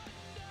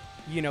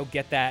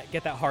get that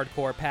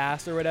hardcore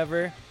pass or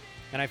whatever,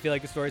 and I feel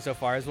like The Story So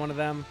Far is one of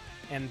them.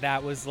 And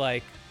that was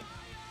like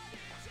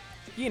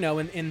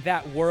in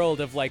that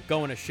world of like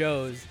going to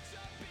shows,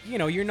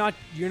 you're not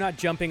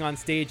jumping on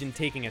stage and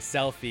taking a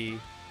selfie.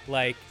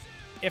 Like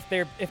if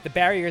the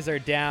barriers are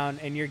down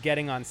and you're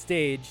getting on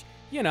stage,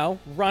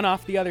 run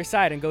off the other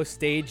side and go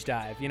stage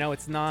dive.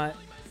 It's not.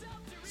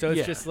 So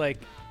it's just like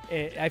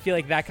I feel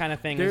like that kind of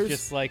thing is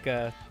just like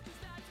a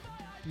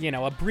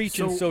breach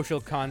in social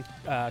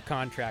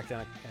contract in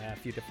a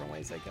few different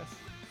ways, I guess.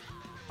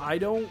 I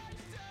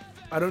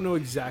don't know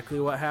exactly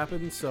what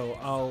happened, so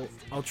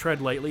I'll tread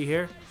lightly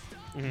here.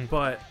 Mm-hmm.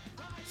 But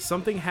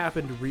something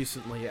happened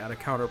recently at a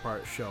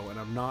Counterpart show, and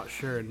I'm not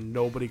sure, and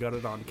nobody got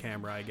it on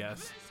camera, I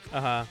guess.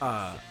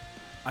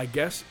 I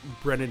guess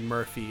Brendan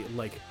Murphy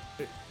like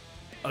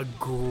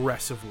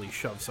aggressively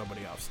shoved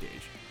somebody off stage.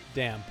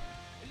 Damn.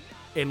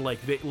 And like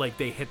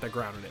they hit the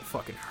ground and it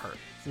fucking hurt.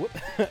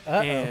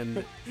 Uh-oh.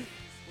 And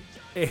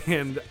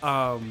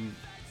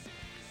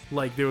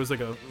like there was like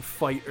a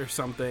fight or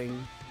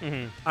something.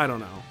 Mm-hmm. I don't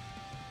know.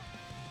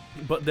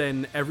 But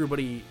then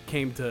everybody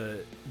came to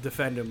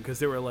defend him because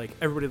they were like,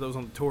 everybody that was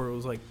on the tour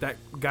was like, that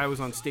guy was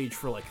on stage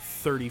for like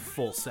 30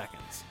 full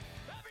seconds.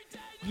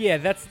 Yeah,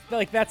 that's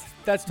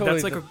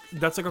totally.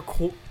 That's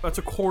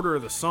a quarter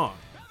of the song.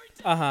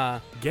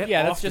 Get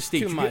Yeah, off that's the just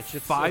stage. too You much.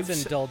 get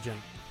It's indulgent.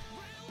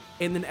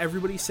 And then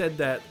everybody said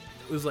that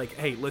it was like,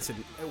 hey, listen,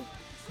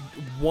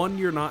 one,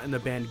 you're not in the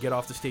band, get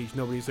off the stage,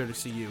 nobody's there to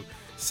see you.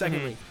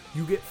 Secondly,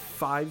 you get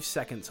 5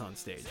 seconds on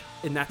stage,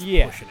 and that's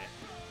pushing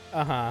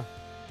it.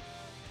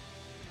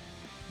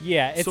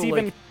 Yeah, it's So,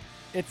 even like-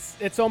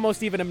 it's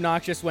almost even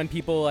obnoxious when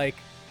people like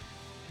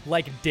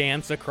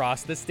dance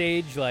across the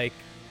stage. Like,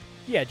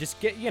 yeah, just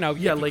get if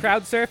you like-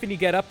 crowd surf and you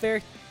get up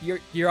there,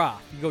 you're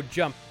off. You go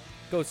jump,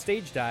 go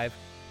stage dive,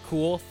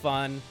 cool,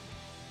 fun,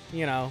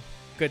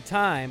 good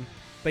time.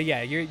 But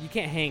yeah, you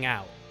can't hang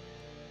out.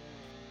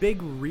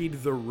 Big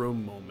read the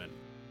room moment.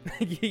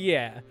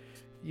 yeah,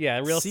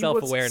 real See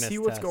self-awareness. See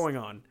what's test. going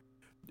on.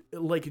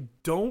 Like,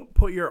 don't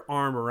put your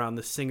arm around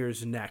the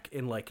singer's neck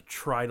and like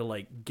try to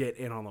like get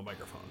in on the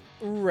microphone.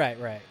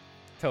 Right,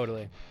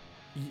 totally.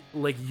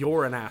 Like,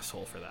 you're an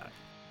asshole for that.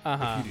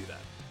 Uh-huh. If you do that.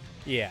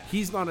 Yeah.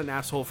 He's not an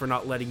asshole for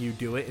not letting you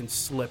do it and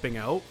slipping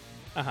out.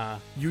 Uh-huh.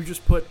 You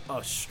just put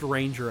a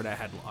stranger in a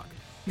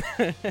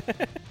headlock.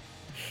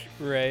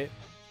 Right.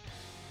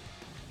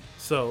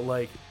 So,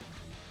 like,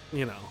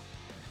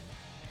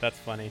 That's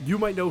funny. you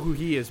might know who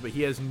he is, but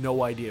he has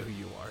no idea who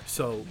you are.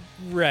 So,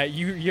 Right.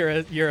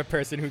 You're a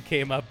person who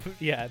came up,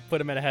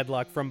 put him in a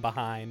headlock from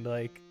behind,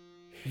 like.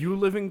 you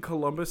live in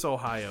Columbus,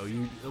 Ohio.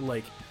 You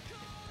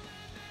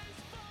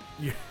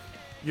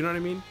know what I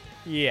mean?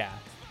 Yeah.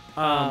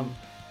 But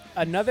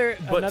Another.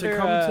 to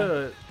come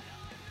to,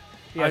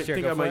 Yeah, I sure.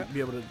 think go I for might it. be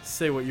able to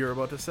say what you're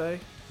about to say.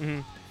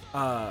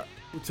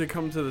 To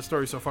come to the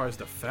Story So Far's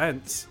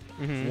defense,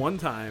 one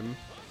time,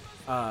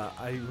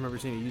 I remember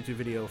seeing a YouTube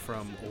video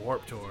from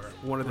Warped Tour.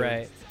 One of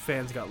the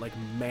fans got like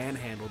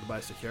manhandled by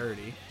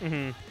security,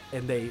 and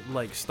they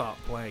like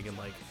stopped playing and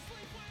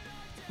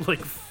like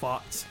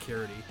fought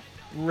security.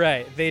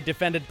 Right. They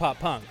defended pop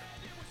punk.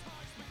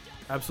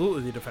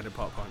 Absolutely, they defended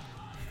pop punk.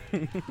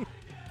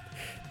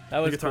 That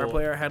was The guitar cool.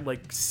 player had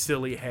like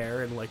silly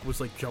hair and like was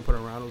like jumping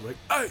around. I was like,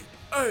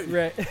 hey.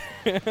 Right.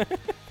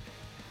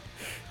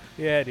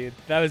 Yeah, dude.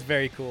 That was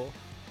very cool.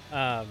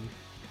 That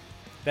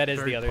is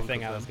Very the other punk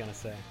thing of I was them. gonna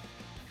say.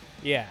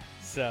 Yeah.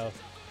 So,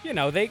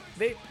 they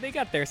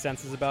got their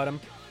senses about him.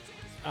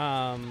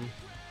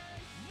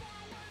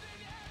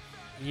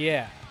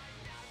 Yeah.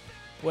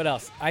 What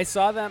else? I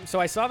saw them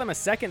a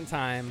second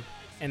time,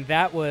 and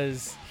that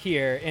was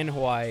here in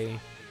Hawaii,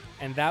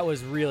 and that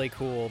was really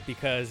cool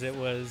because it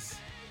was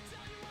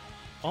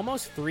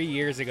almost 3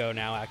 years ago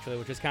now, actually,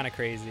 which is kind of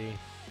crazy.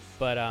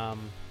 But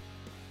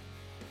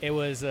it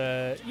was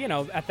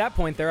at that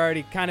point they're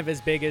already kind of as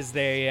big as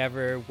they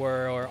ever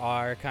were or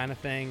are, kind of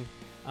thing.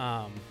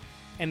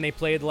 and they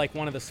played like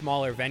one of the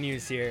smaller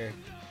venues here,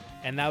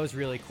 and that was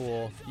really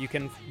cool. You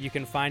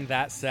can find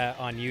that set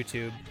on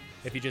YouTube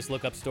if you just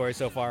look up Story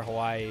So Far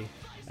Hawaii.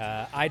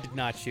 I did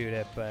not shoot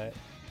it, but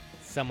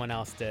someone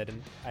else did,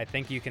 and I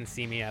think you can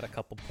see me at a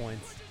couple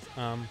points.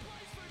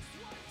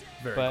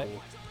 Very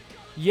cool.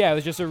 Yeah, it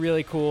was just a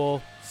really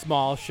cool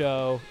small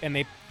show, and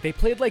they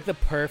played like the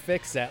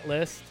perfect set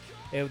list.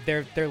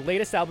 Their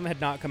latest album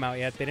had not come out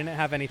yet. They didn't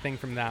have anything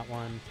from that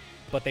one,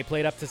 but they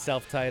played up to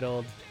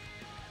Self-Titled.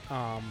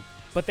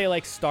 But they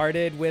like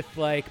started with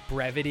like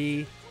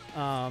Brevity.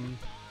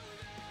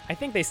 I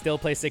think they still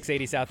play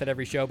 680 South at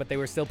every show, but they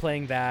were still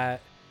playing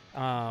that.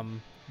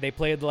 They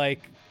played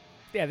like,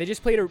 yeah, they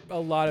just played a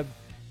lot of,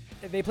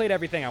 they played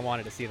everything I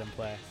wanted to see them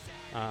play,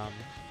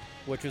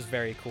 which was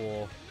very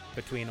cool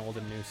between old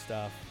and new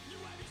stuff.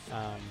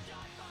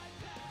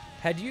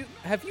 Have you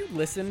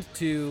listened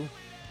to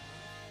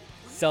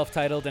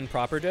Self-Titled and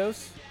Proper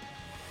Dose?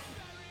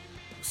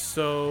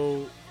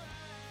 So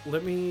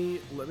let me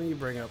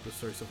bring up the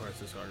Story So Far's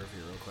discography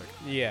real quick.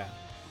 Yeah.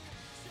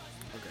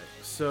 Okay.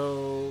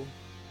 So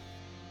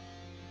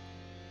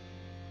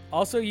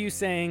also, you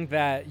saying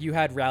that you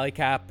had Rally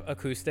Cap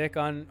acoustic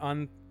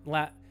on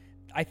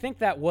I think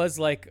that was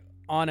like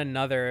on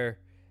another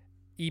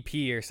EP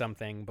or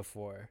something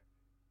before.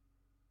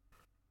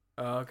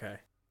 Okay.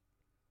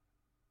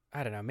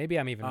 I don't know. Maybe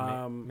I'm even.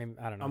 Maybe,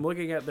 I don't know. I'm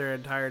looking at their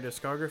entire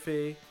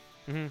discography.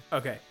 Mm-hmm.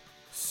 Okay.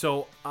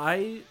 So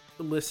I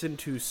listened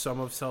to some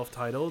of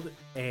Self-Titled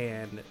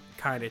and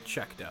kind of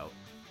checked out.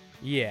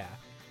 Yeah.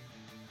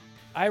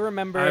 I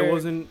remember. I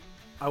wasn't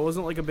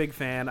like a big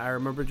fan. I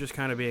remember just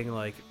kind of being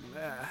like,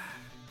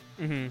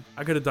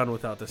 I could have done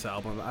without this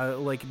album.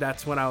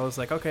 That's when I was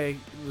like, okay,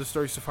 the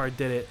Story So Far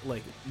did it.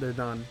 Like, they're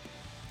done.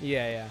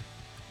 Yeah.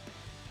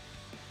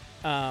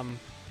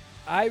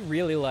 I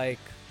really like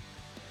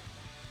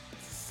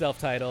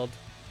Self-Titled.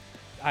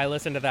 I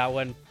listened to that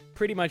one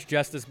pretty much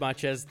just as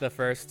much as the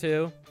first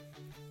two.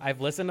 I've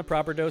listened to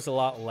Proper Dose a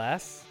lot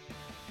less,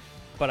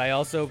 but I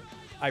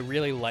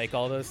really like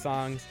all those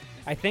songs.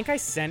 I think I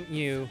sent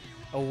you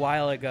a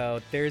while ago.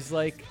 There's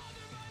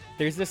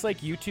this like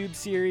YouTube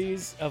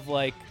series of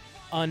like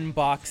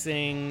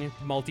unboxing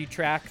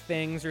multi-track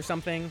things or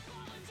something.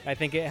 I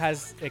think it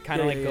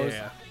kind of goes.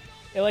 Yeah.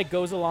 It like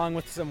goes along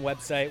with some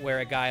website where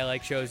a guy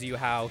like shows you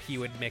how he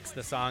would mix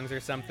the songs or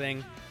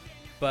something.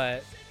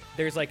 But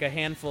there's like a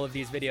handful of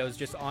these videos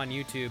just on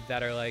YouTube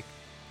that are like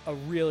a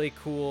really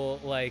cool,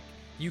 like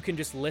you can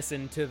just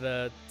listen to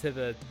the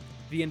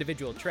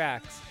individual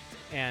tracks.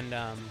 And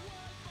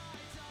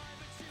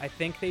I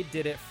think they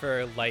did it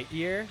for Light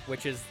Year,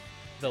 which is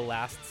the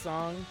last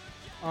song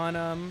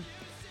on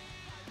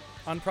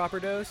Proper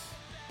Dose.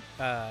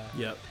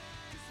 Yep.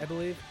 I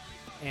believe.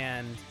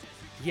 And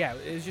yeah,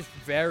 it was just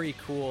very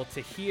cool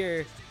to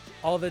hear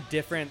all the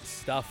different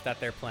stuff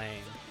that they're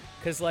playing.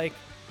 Because, like,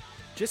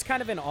 just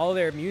kind of in all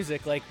their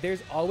music, like,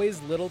 there's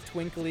always little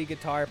twinkly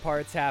guitar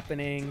parts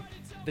happening.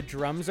 The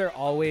drums are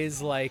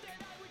always, like,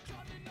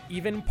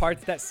 even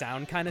parts that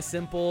sound kind of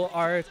simple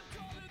are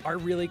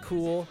really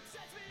cool.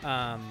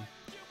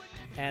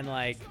 And,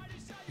 like,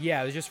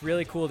 yeah, it was just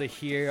really cool to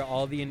hear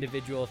all the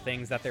individual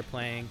things that they're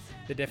playing,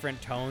 the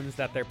different tones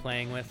that they're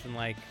playing with, and,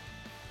 like,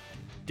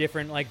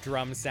 different like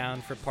drum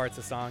sound for parts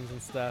of songs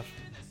and stuff,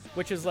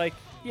 which is like,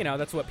 you know,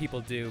 that's what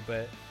people do,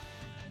 but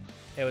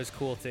it was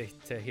cool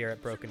to hear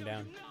it broken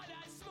down.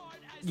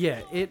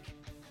 Yeah,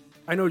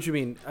 I know what you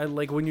mean.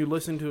 Like when you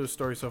listen to a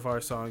Story So Far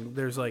song,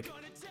 there's like,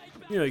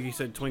 you know, like you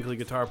said, twinkly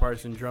guitar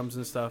parts and drums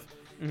and stuff,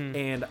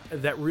 and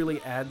that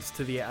really adds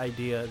to the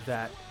idea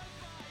that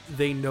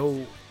they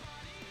know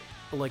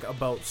like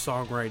about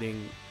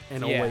songwriting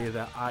in a way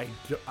that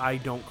I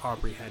don't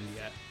comprehend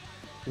yet,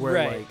 where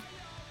right.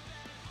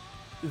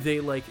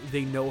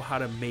 they know how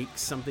to make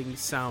something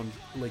sound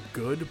like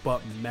good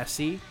but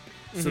messy,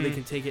 so they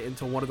can take it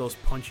into one of those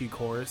punchy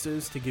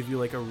choruses to give you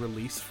like a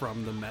release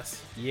from the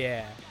mess.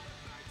 Yeah,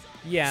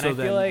 and so I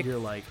then feel like you're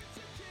like,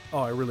 oh,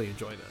 I really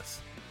enjoy this.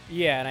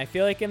 Yeah, and I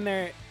feel like in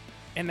their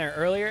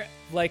earlier,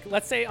 like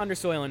let's say Under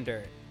Soil and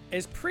Dirt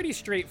is pretty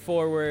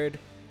straightforward,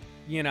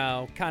 you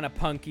know, kind of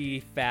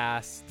punky,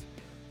 fast,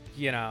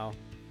 you know,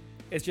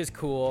 it's just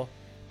cool.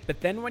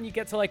 But then when you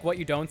get to like What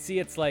You Don't See,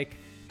 it's like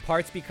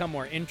parts become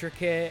more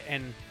intricate,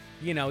 and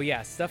you know,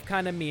 yeah, stuff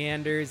kind of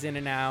meanders in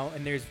and out,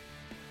 and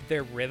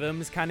their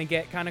rhythms kind of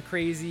get kind of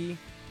crazy.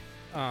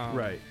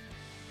 Right.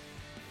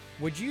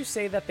 Would you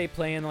say that they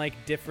play in like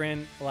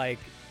different like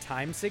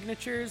time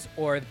signatures,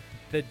 or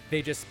that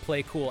they just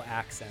play cool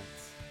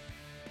accents?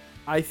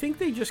 I think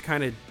they just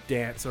kind of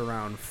dance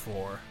around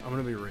 4. I'm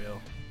gonna be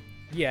real.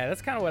 Yeah,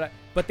 that's kind of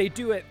but they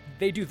do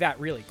that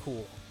really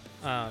cool.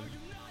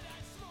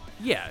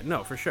 Yeah,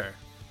 no, for sure.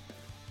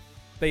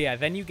 But yeah,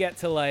 then you get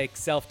to like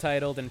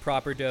Self-Titled and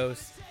Proper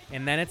Dose,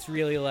 and then it's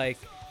really like,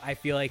 I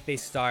feel like they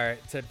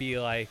start to be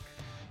like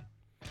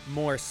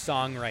more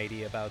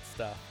songwriting about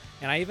stuff.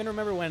 And I even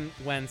remember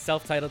when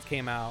Self-Titled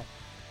came out,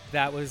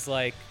 that was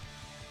like,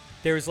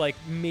 there was like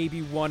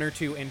maybe 1 or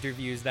 2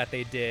 interviews that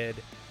they did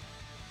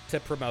to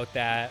promote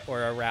that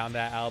or around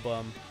that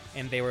album.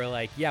 and they were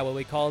like, yeah, well,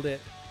 we called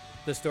it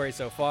The Story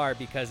So Far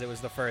because it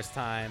was the first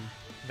time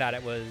that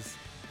it was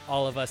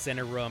all of us in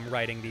a room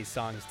writing these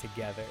songs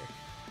together,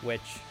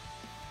 which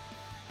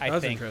I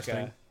That's think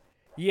interesting.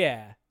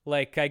 yeah,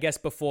 like I guess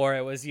before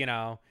it was,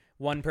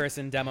 one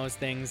person demos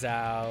things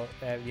out,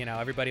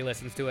 everybody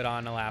listens to it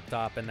on a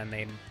laptop and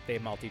then they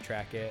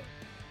multi-track it.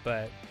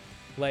 But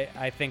like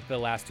I think the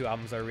last two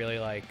albums are really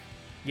like,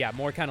 yeah,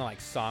 more kind of like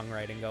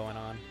songwriting going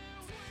on.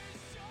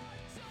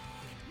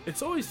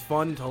 It's always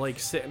fun to like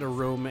sit in a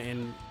room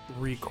and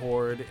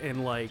record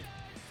and like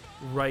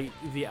write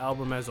the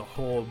album as a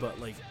whole, but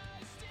like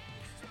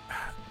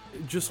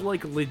just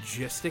like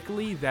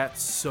logistically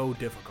that's so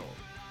difficult.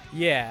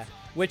 Yeah,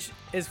 which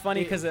is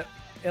funny because it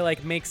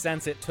like makes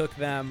sense. It took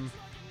them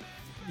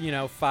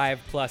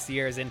 5+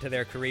 years into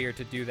their career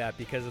to do that,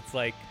 because it's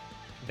like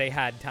they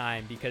had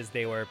time because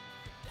they were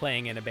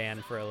playing in a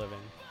band for a living.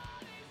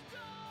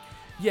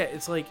 Yeah,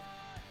 it's like,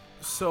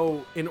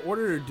 so in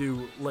order to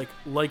do like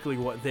likely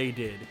what they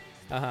did,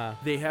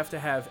 they have to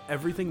have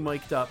everything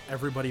mic'd up,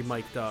 everybody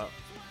mic'd up,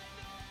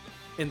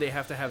 and they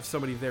have to have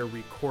somebody there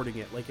recording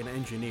it, like an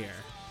engineer.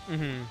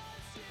 Mm-hmm.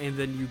 And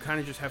then you kind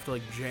of just have to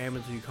like jam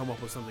until you come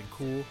up with something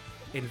cool,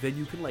 and then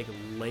you can like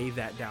lay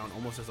that down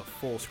almost as a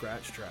full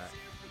scratch track.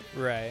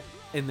 Right.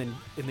 And then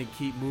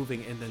keep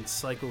moving, and then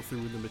cycle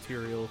through the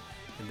material,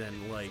 and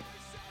then like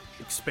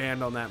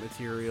expand on that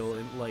material,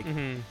 and like,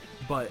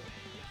 but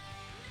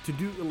to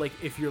do like,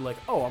 if you're like,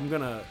 oh,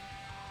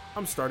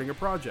 I'm starting a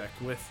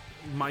project with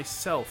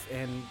myself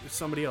and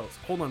somebody else.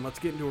 Hold on, let's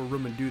get into a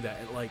room and do that.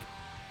 And like,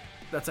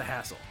 that's a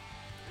hassle.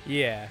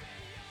 Yeah,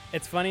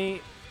 it's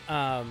funny.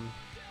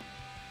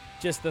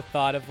 Just the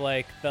thought of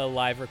like the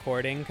live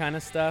recording kind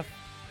of stuff.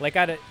 Like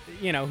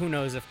who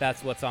knows if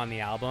that's what's on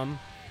the album,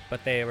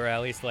 but they were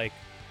at least like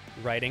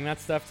writing that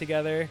stuff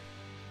together.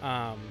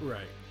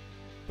 Right.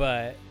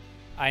 But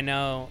I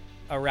know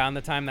around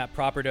the time that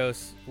Proper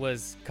Dose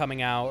was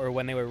coming out, or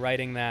when they were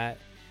writing that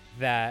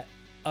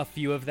a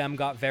few of them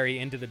got very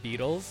into the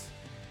Beatles,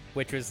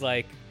 which was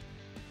like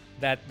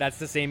that's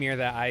the same year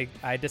that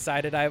I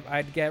decided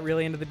I'd get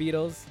really into the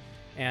Beatles.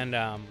 And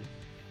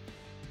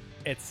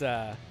it's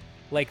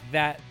like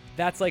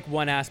that's like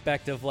one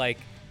aspect of like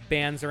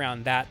bands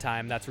around that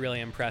time that's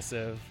really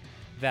impressive,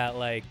 that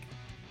like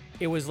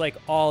it was like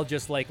all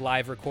just like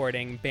live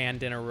recording,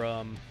 band in a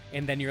room,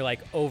 and then you're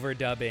like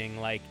overdubbing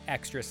like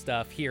extra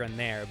stuff here and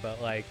there,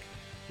 but like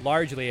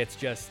largely it's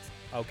just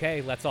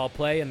okay, let's all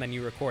play, and then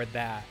you record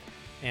that.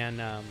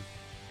 And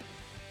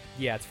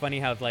yeah, it's funny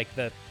how like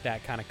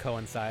that kind of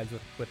coincides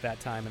with that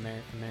time in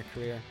their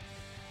career.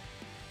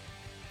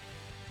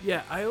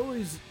 Yeah, I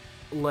always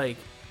like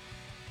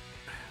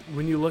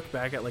when you look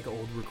back at like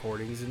old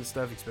recordings and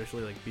stuff,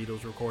 especially like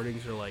Beatles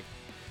recordings or like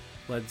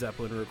Led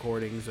Zeppelin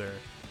recordings, or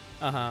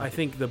I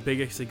think the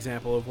biggest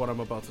example of what I'm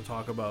about to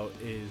talk about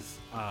is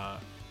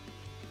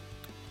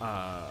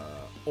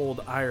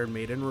old Iron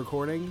Maiden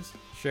recordings.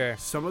 Sure.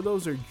 Some of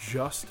those are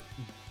just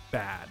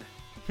bad.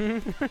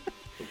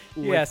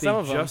 Yeah, some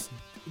of them.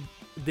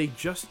 They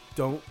just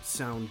don't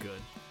sound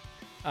good.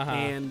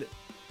 And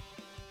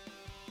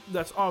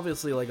that's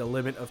obviously like a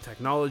limit of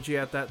technology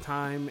at that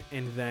time,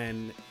 and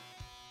then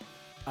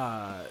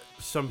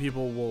some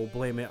people will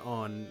blame it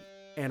on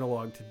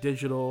analog to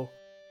digital.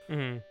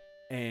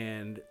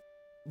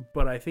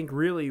 But I think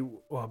really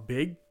a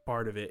big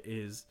part of it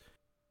is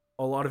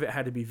a lot of it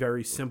had to be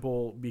very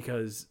simple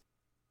because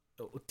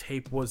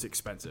tape was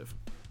expensive.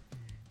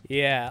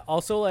 Yeah.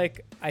 Also,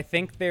 like, I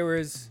think there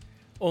was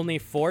only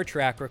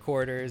 4-track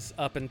recorders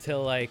up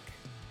until like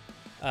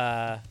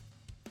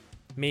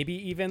maybe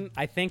even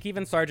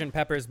Sgt.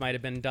 Pepper's might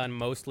have been done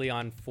mostly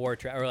on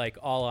 4-track, or like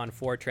all on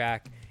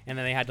 4-track, and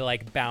then they had to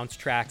like bounce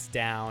tracks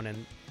down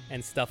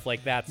and stuff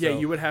like that. Yeah, so,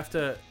 you would have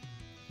to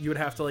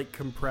like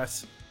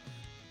compress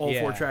all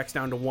 4 tracks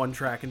down to 1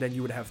 track, and then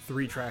you would have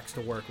 3 tracks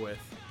to work with.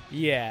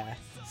 Yeah.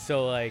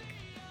 So like,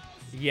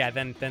 yeah,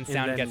 then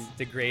sound gets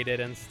degraded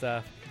and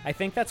stuff. I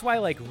think that's why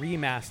like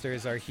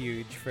remasters are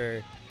huge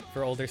for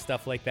older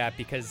stuff like that,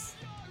 because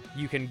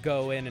you can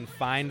go in and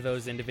find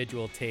those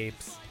individual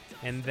tapes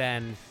and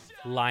then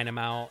line them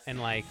out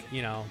and like,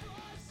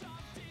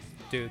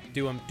 do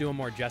them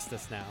more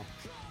justice now.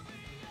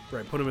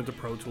 Right, put them into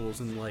Pro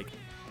Tools and like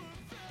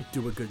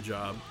do a good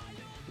job.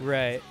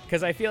 Right,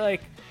 because I feel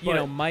like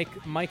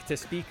mic to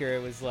speaker,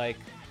 it was like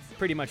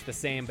pretty much the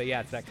same, but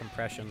yeah, it's that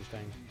compression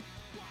thing.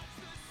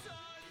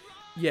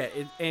 Yeah,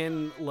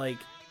 and like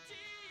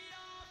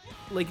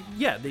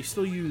yeah, they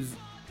still use.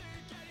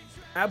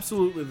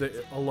 Absolutely,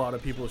 a lot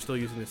of people are still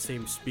using the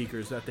same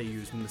speakers that they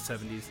used in the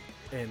 70s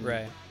and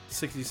 60s,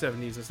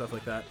 70s and stuff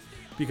like that,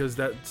 because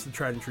that's the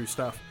tried and true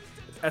stuff.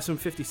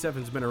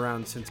 SM57's been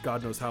around since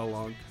God knows how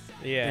long.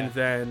 Yeah. And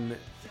then,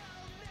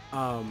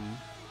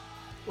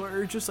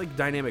 or just like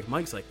dynamic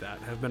mics like that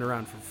have been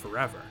around for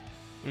forever.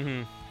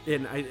 And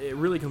it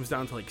really comes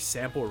down to like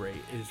sample rate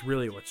is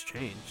really what's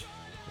changed.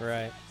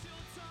 Right.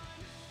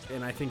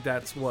 And I think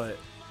that's what,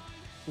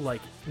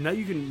 like, now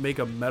you can make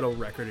a metal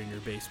record in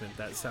your basement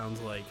that sounds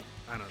like,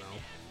 I don't know,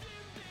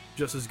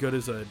 just as good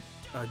as a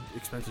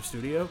expensive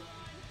studio.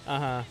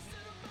 Uh-huh.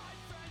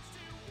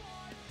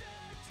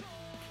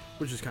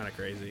 Which is kind of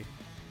crazy.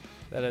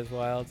 That is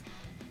wild.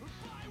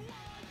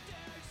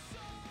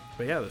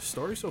 But yeah, the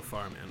story so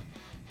far, man.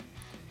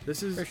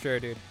 This is... For sure,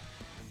 dude.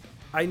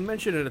 I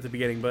mentioned it at the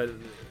beginning, but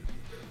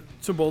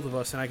to both of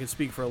us, and I can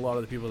speak for a lot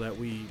of the people that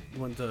we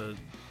went to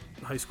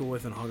high school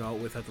with and hung out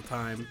with at the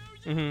time,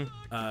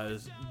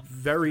 is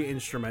very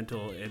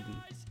instrumental in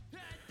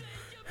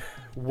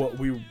what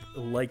we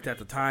liked at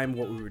the time,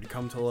 what we would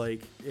come to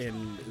like,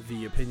 and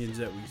the opinions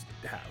that we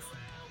have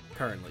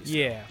currently. So.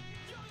 Yeah,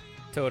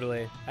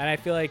 totally. And I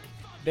feel like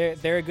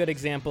they're a good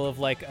example of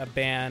like a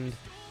band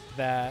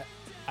that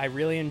I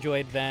really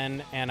enjoyed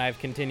then, and I've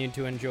continued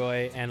to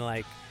enjoy, and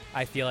like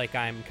I feel like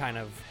I'm kind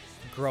of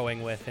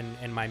growing with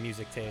in my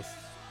music tastes.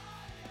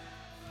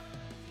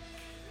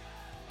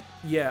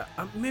 Yeah,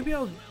 maybe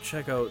I'll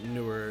check out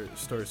newer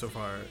Story So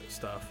Far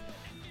stuff.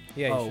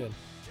 Yeah, you should.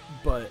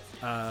 But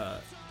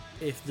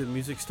if the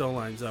music still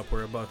lines up,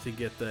 we're about to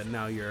get the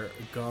Now You're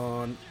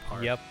Gone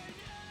part. Yep.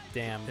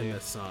 Damn, dude. In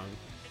this song.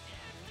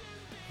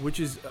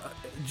 Which is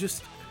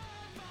just...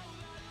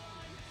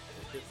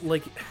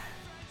 like...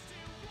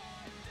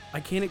 I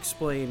can't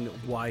explain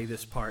why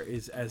this part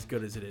is as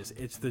good as it is.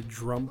 It's the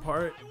drum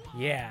part.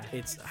 Yeah.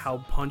 It's how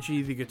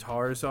punchy the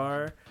guitars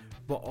are,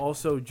 but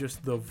also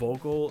just the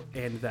vocal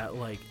and that,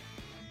 like,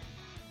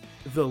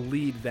 the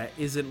lead that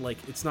isn't, like,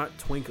 it's not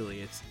twinkly.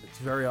 It's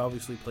very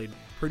obviously played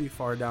pretty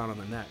far down on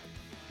the neck.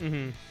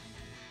 Mm-hmm.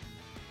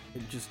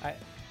 It just...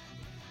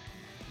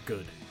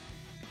 good.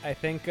 I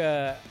think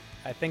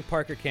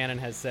Parker Cannon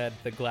has said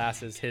The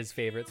Glass is his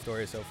favorite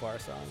Story So Far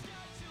song.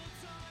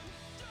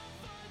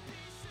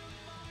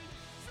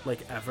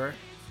 Like, ever?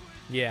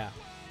 Yeah.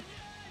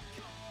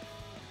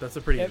 That's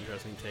a pretty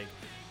interesting take.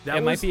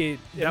 It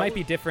might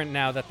be different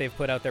now that they've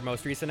put out their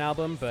most recent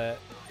album, but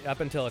up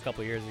until a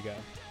couple years ago.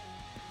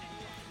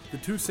 The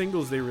two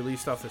singles they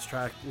released off this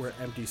track were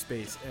Empty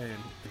Space and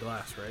The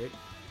Glass, right?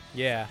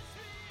 Yeah.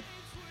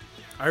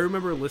 I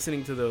remember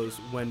listening to those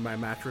when my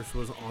mattress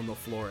was on the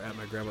floor at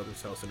my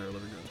grandmother's house in her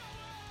living room.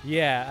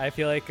 Yeah, I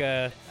feel like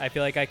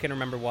I can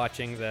remember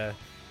watching the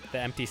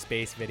Empty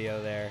Space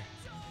video there.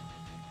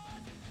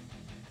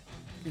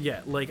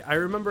 Yeah, like, I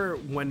remember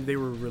when they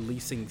were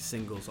releasing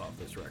singles off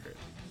this record.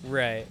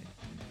 Right.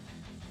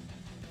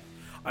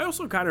 I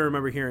also kind of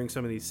remember hearing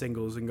some of these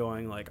singles and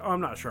going like, oh, I'm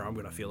not sure how I'm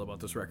going to feel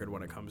about this record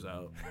when it comes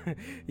out.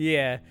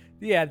 Yeah,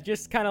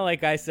 just kind of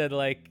like I said,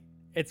 like,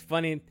 it's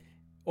funny,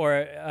 or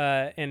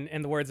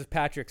in the words of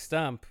Patrick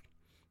Stump,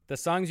 the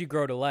songs you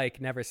grow to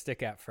like never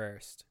stick at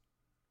first.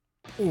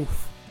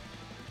 Oof.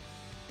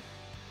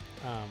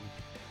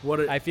 What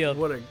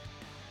a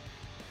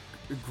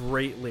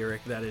great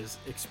lyric that is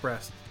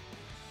expressed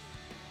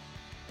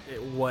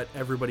what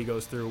everybody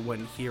goes through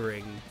when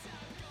hearing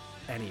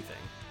anything.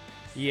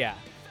 Yeah,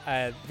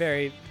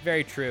 very,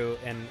 very true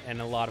in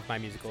a lot of my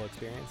musical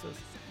experiences.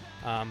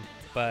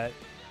 But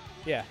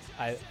yeah,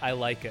 I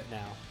like it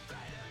now.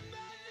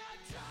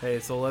 Hey,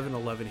 it's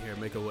 11:11 here.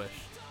 Make a wish.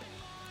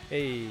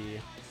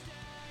 Hey.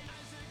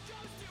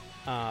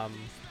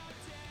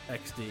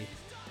 XD.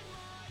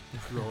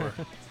 Roar.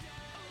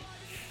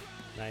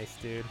 Nice,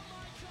 dude.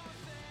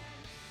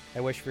 I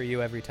wish for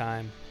you every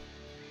time.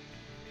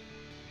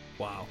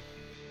 Wow.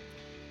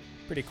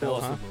 Pretty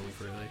cool, huh?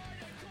 Move,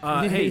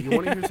 really. Hey, you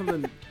want to hear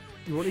something?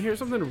 You want to hear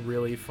something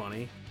really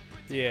funny?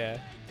 Yeah.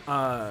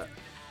 Do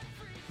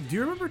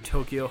you remember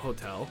Tokyo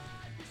Hotel?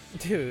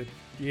 Dude,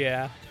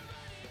 yeah.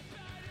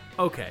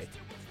 Okay.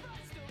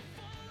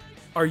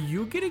 Are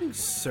you getting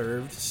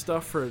served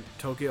stuff for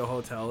Tokyo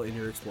Hotel in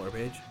your Explore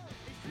page?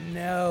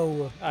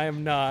 No, I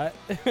am not.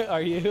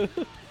 Are you?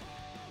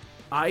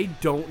 I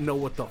don't know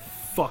what the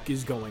fuck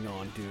is going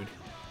on, dude.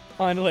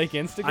 On, like,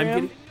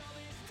 Instagram?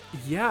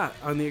 Yeah,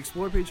 on the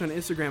Explore page on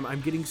Instagram,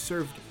 I'm getting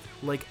served,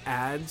 like,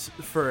 ads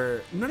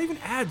for... Not even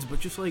ads, but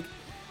just, like,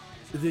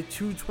 the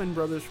two twin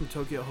brothers from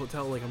Tokyo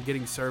Hotel. Like, I'm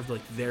getting served,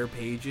 like, their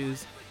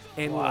pages.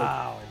 And,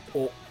 wow.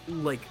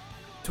 like,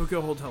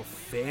 Tokyo Hotel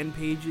fan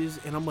pages.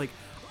 And I'm like,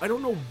 I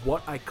don't know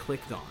what I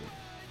clicked on.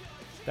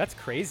 That's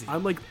crazy.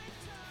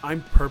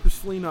 I'm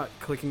purposefully not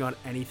clicking on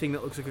anything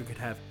that looks like it could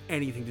have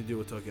anything to do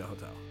with Tokyo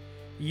Hotel.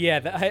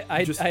 Yeah,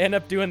 I end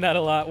up doing that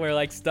a lot, where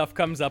like stuff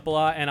comes up a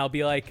lot, and I'll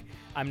be like,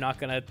 I'm not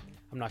gonna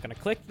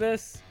click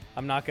this.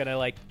 I'm not gonna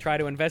like try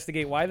to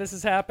investigate why this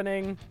is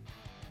happening.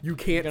 You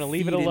can't. I'm gonna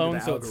leave it alone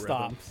so it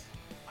stops.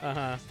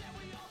 And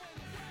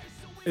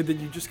then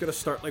you just gotta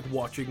start like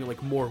watching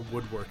like more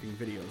woodworking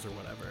videos or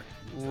whatever.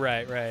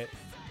 Right.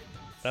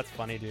 That's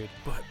funny, dude.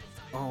 But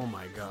oh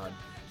my god,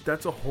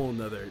 that's a whole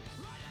nother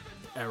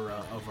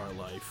era of our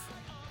life.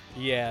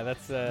 Yeah,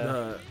 that's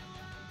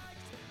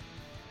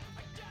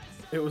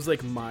it was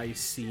like my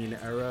scene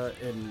era,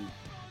 and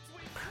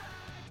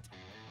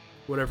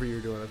whatever you're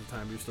doing at the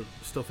time, you're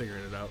still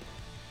figuring it out.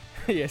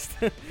 Yes,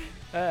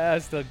 I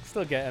was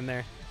still getting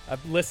there.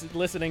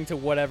 Listening to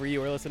whatever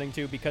you were listening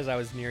to because I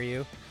was near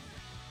you.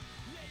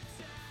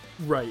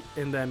 Right,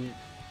 and then,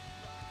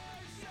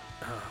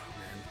 oh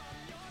man,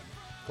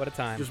 what a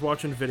time! Just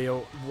watching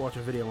video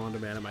on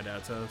demand at my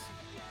dad's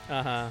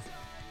house.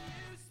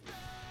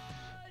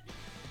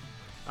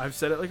 I've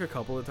said it like a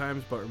couple of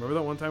times, but remember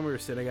that one time we were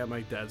sitting at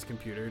my dad's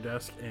computer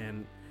desk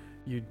and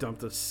you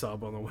dumped a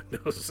sub on the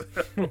windowsill?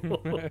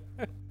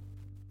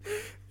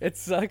 It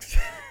sucks.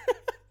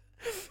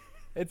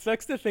 It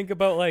sucks to think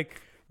about, like,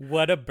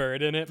 what a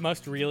burden it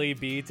must really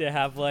be to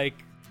have, like,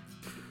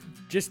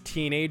 just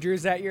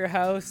teenagers at your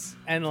house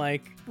and,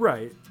 like...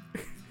 Right.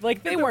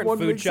 Like, they weren't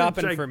food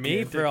shopping for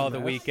me for all the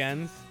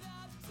weekends.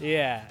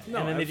 Yeah.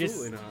 No, and then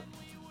absolutely not.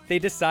 They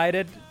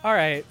decided, all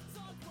right,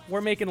 we're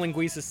making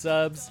linguiça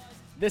subs.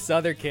 This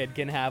other kid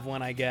can have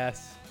one, I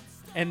guess.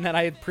 And then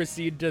I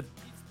proceed to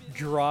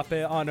drop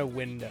it on a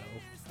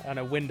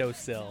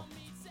windowsill.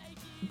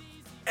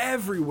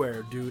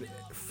 Everywhere, dude.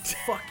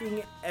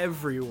 Fucking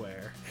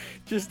everywhere.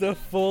 Just a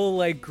full,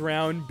 like,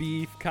 ground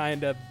beef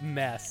kind of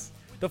mess.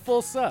 The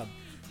full sub.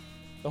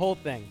 The whole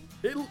thing.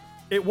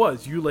 It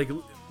was. You, like,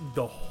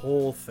 the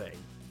whole thing.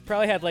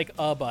 Probably had, like,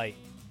 a bite.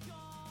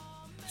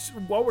 So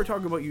while we're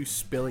talking about you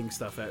spilling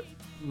stuff at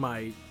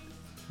my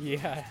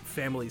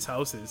family's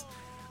houses,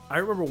 I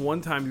remember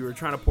one time you were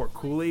trying to pour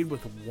Kool-Aid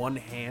with one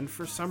hand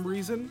for some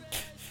reason.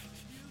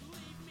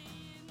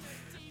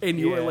 And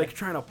you were, like,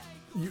 trying to...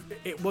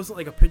 it wasn't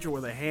like a pitcher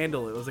with a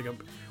handle. It was like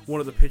one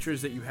of the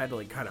pitchers that you had to,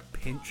 like, kind of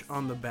pinch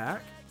on the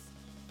back.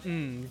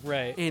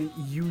 Right. And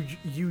you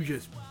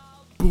just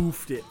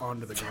boofed it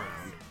onto the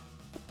ground.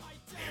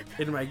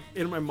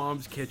 in my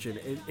mom's kitchen.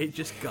 It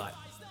just got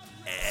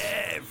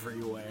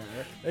everywhere.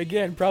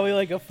 Again, probably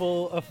like a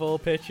full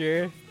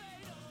pitcher.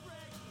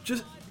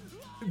 Just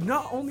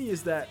not only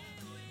is that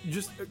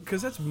just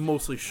because that's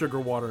mostly sugar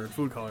water and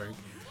food coloring,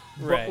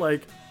 right. But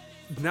like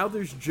now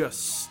there's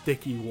just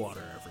sticky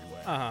water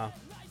everywhere.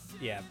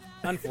 Yeah,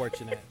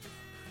 unfortunate.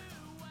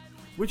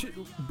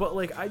 But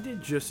like I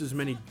did just as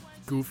many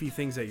goofy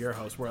things at your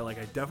house where like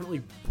I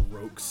definitely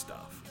broke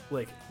stuff.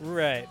 Like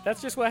right,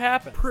 that's just what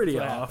happens. Pretty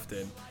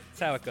often. That's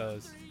how it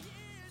goes.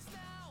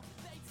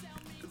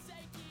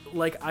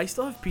 Like I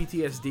still have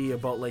PTSD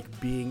about like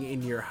being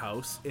in your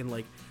house and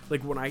like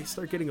when I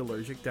start getting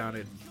allergic down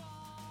in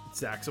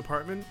Zach's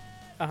apartment,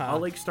 I'll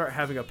like start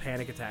having a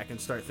panic attack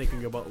and start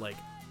thinking about like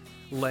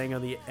laying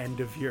on the end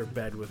of your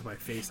bed with my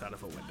face out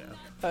of a window.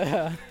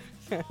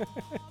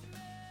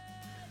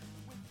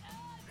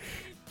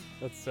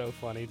 That's so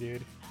funny,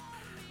 dude.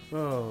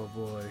 Oh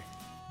boy.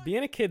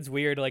 Being a kid's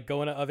weird, like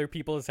going to other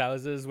people's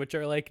houses which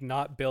are like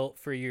not built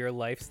for your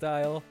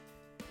lifestyle.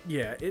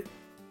 Yeah, it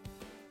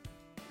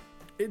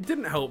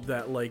didn't help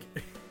that like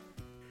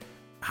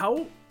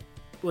how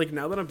like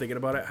now that I'm thinking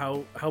about it,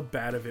 how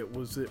bad of it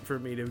was it for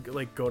me to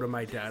like go to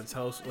my dad's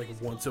house like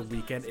once a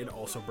weekend and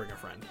also bring a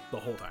friend the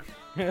whole time.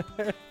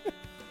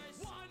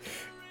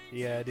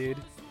 Yeah, dude.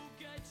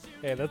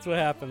 Hey, that's what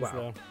happens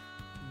though.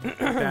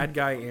 Bad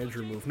guy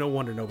Andrew move. No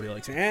wonder nobody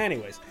likes it.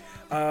 Anyways,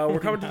 we're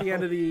coming to the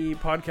end of the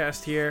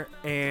podcast here,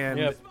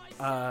 and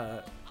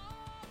I'm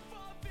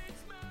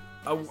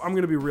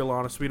gonna be real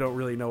honest. We don't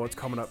really know what's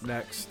coming up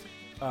next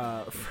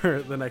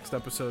for the next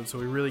episode, so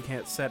we really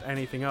can't set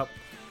anything up.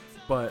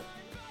 But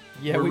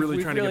yeah, we're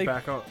really trying to get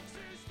back on.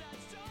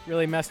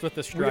 Really messed with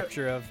the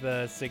structure of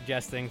the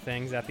suggesting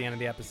things at the end of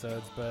the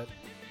episodes, but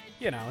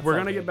you know, we're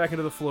gonna get back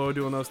into the flow of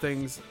doing those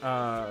things.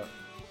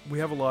 We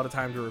have a lot of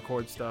time to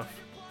record stuff.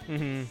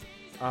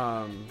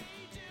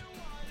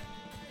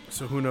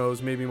 So who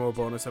knows? Maybe more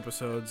bonus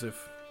episodes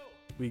if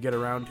we get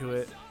around to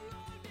it.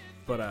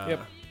 But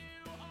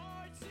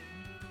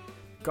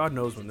God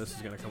knows when this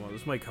is gonna come out.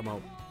 This might come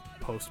out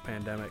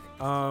post-pandemic.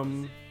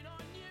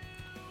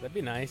 That'd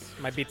be nice.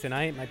 Might be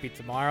tonight. Might be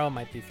tomorrow.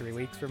 Might be 3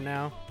 weeks from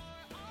now.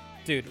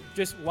 Dude,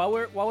 just while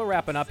we're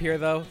wrapping up here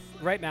though,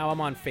 right now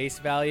I'm on Face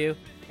Value,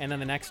 and then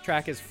the next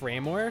track is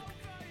Framework,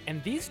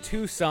 and these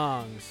two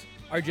songs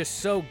are just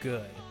so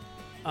good.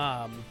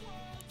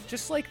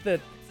 Just like the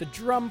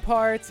drum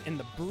parts and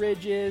the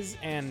bridges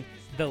and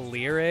the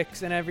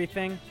lyrics and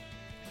everything,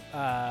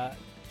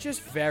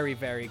 just very,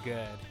 very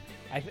good.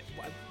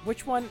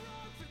 Which one?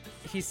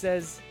 He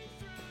says,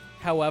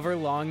 "However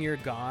long you're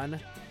gone,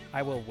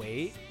 I will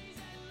wait."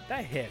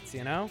 That hits,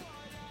 you know?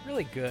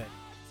 Really good.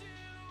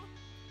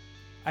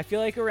 I feel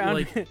like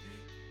around...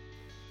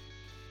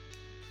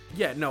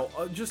 yeah, no,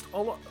 just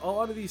a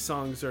lot of these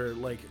songs are,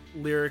 like,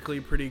 lyrically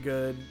pretty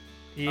good.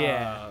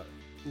 Yeah.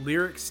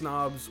 Lyric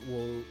snobs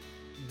will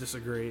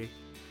disagree.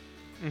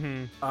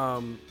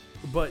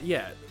 But,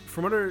 yeah,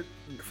 from Under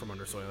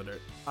Soil and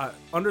Dirt.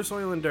 Under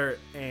Soil and Dirt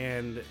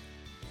and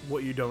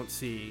What You Don't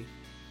See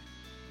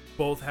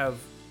both have,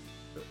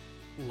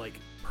 like,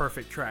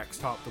 perfect tracks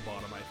top to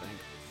bottom, I think.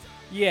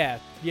 Yeah,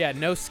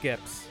 no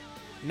skips.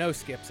 No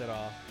skips at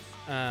all.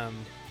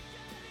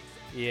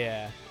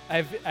 Yeah.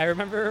 I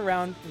remember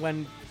around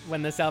when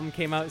this album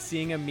came out,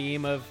 seeing a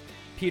meme of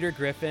Peter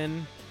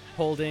Griffin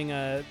holding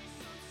a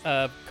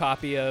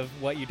copy of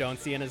What You Don't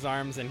See in his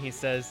arms, and he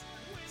says,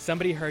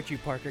 "Somebody hurt you,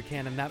 Parker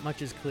Cannon, that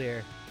much is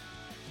clear."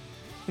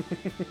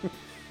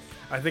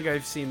 I think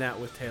I've seen that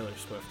with Taylor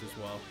Swift as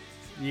well.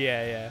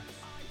 Yeah.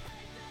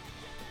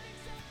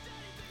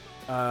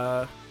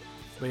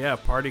 But yeah,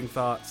 Parting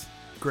Thoughts.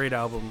 Great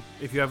album.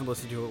 If you haven't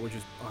listened to it, which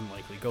is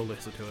unlikely, go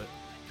listen to it.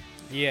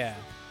 Yeah.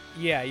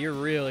 Yeah, you're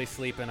really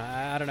sleeping.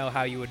 I don't know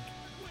how you would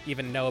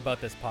even know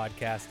about this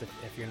podcast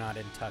if you're not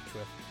in touch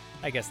with.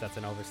 I guess that's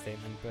an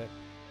overstatement, but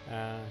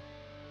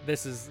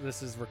this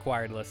is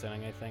required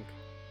listening, I think.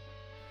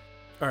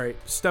 All right,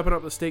 stepping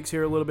up the stakes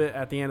here a little bit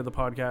at the end of the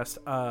podcast.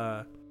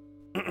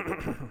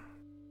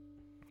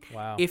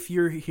 Wow. If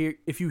you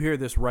hear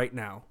this right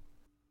now,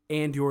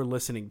 and you're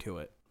listening to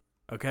it,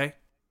 okay?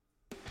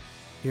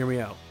 Hear me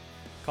out.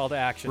 Call to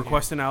action.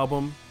 Request here. an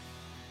album.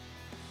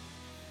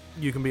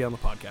 You can be on the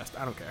podcast.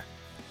 I don't care.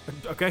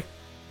 Okay?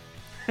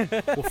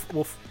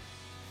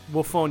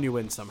 we'll phone you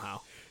in somehow.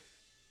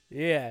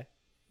 Yeah.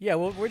 Yeah,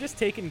 well, we're just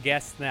taking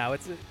guests now.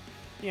 It's,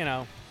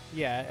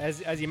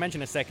 as you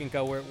mentioned a second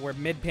ago, we're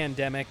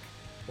mid-pandemic,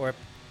 or,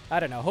 I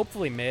don't know,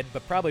 hopefully mid,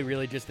 but probably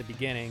really just the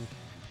beginning.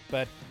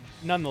 But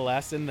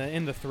nonetheless, in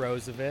the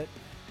throes of it.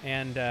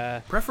 And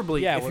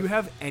preferably, if you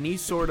have any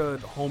sort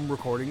of home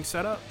recording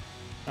setup,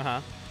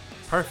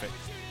 perfect.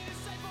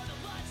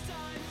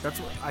 That's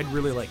what I'd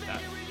really like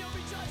that.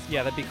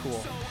 Yeah, that'd be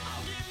cool.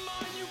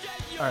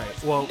 All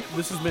right. Well,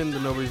 this has been the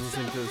Nobody's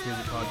Listening to This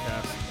Music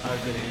podcast.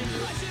 I've been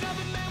Andrew.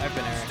 I've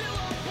been Eric.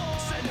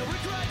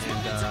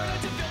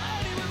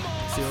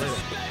 And see you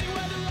later.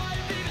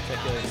 Check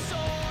you later.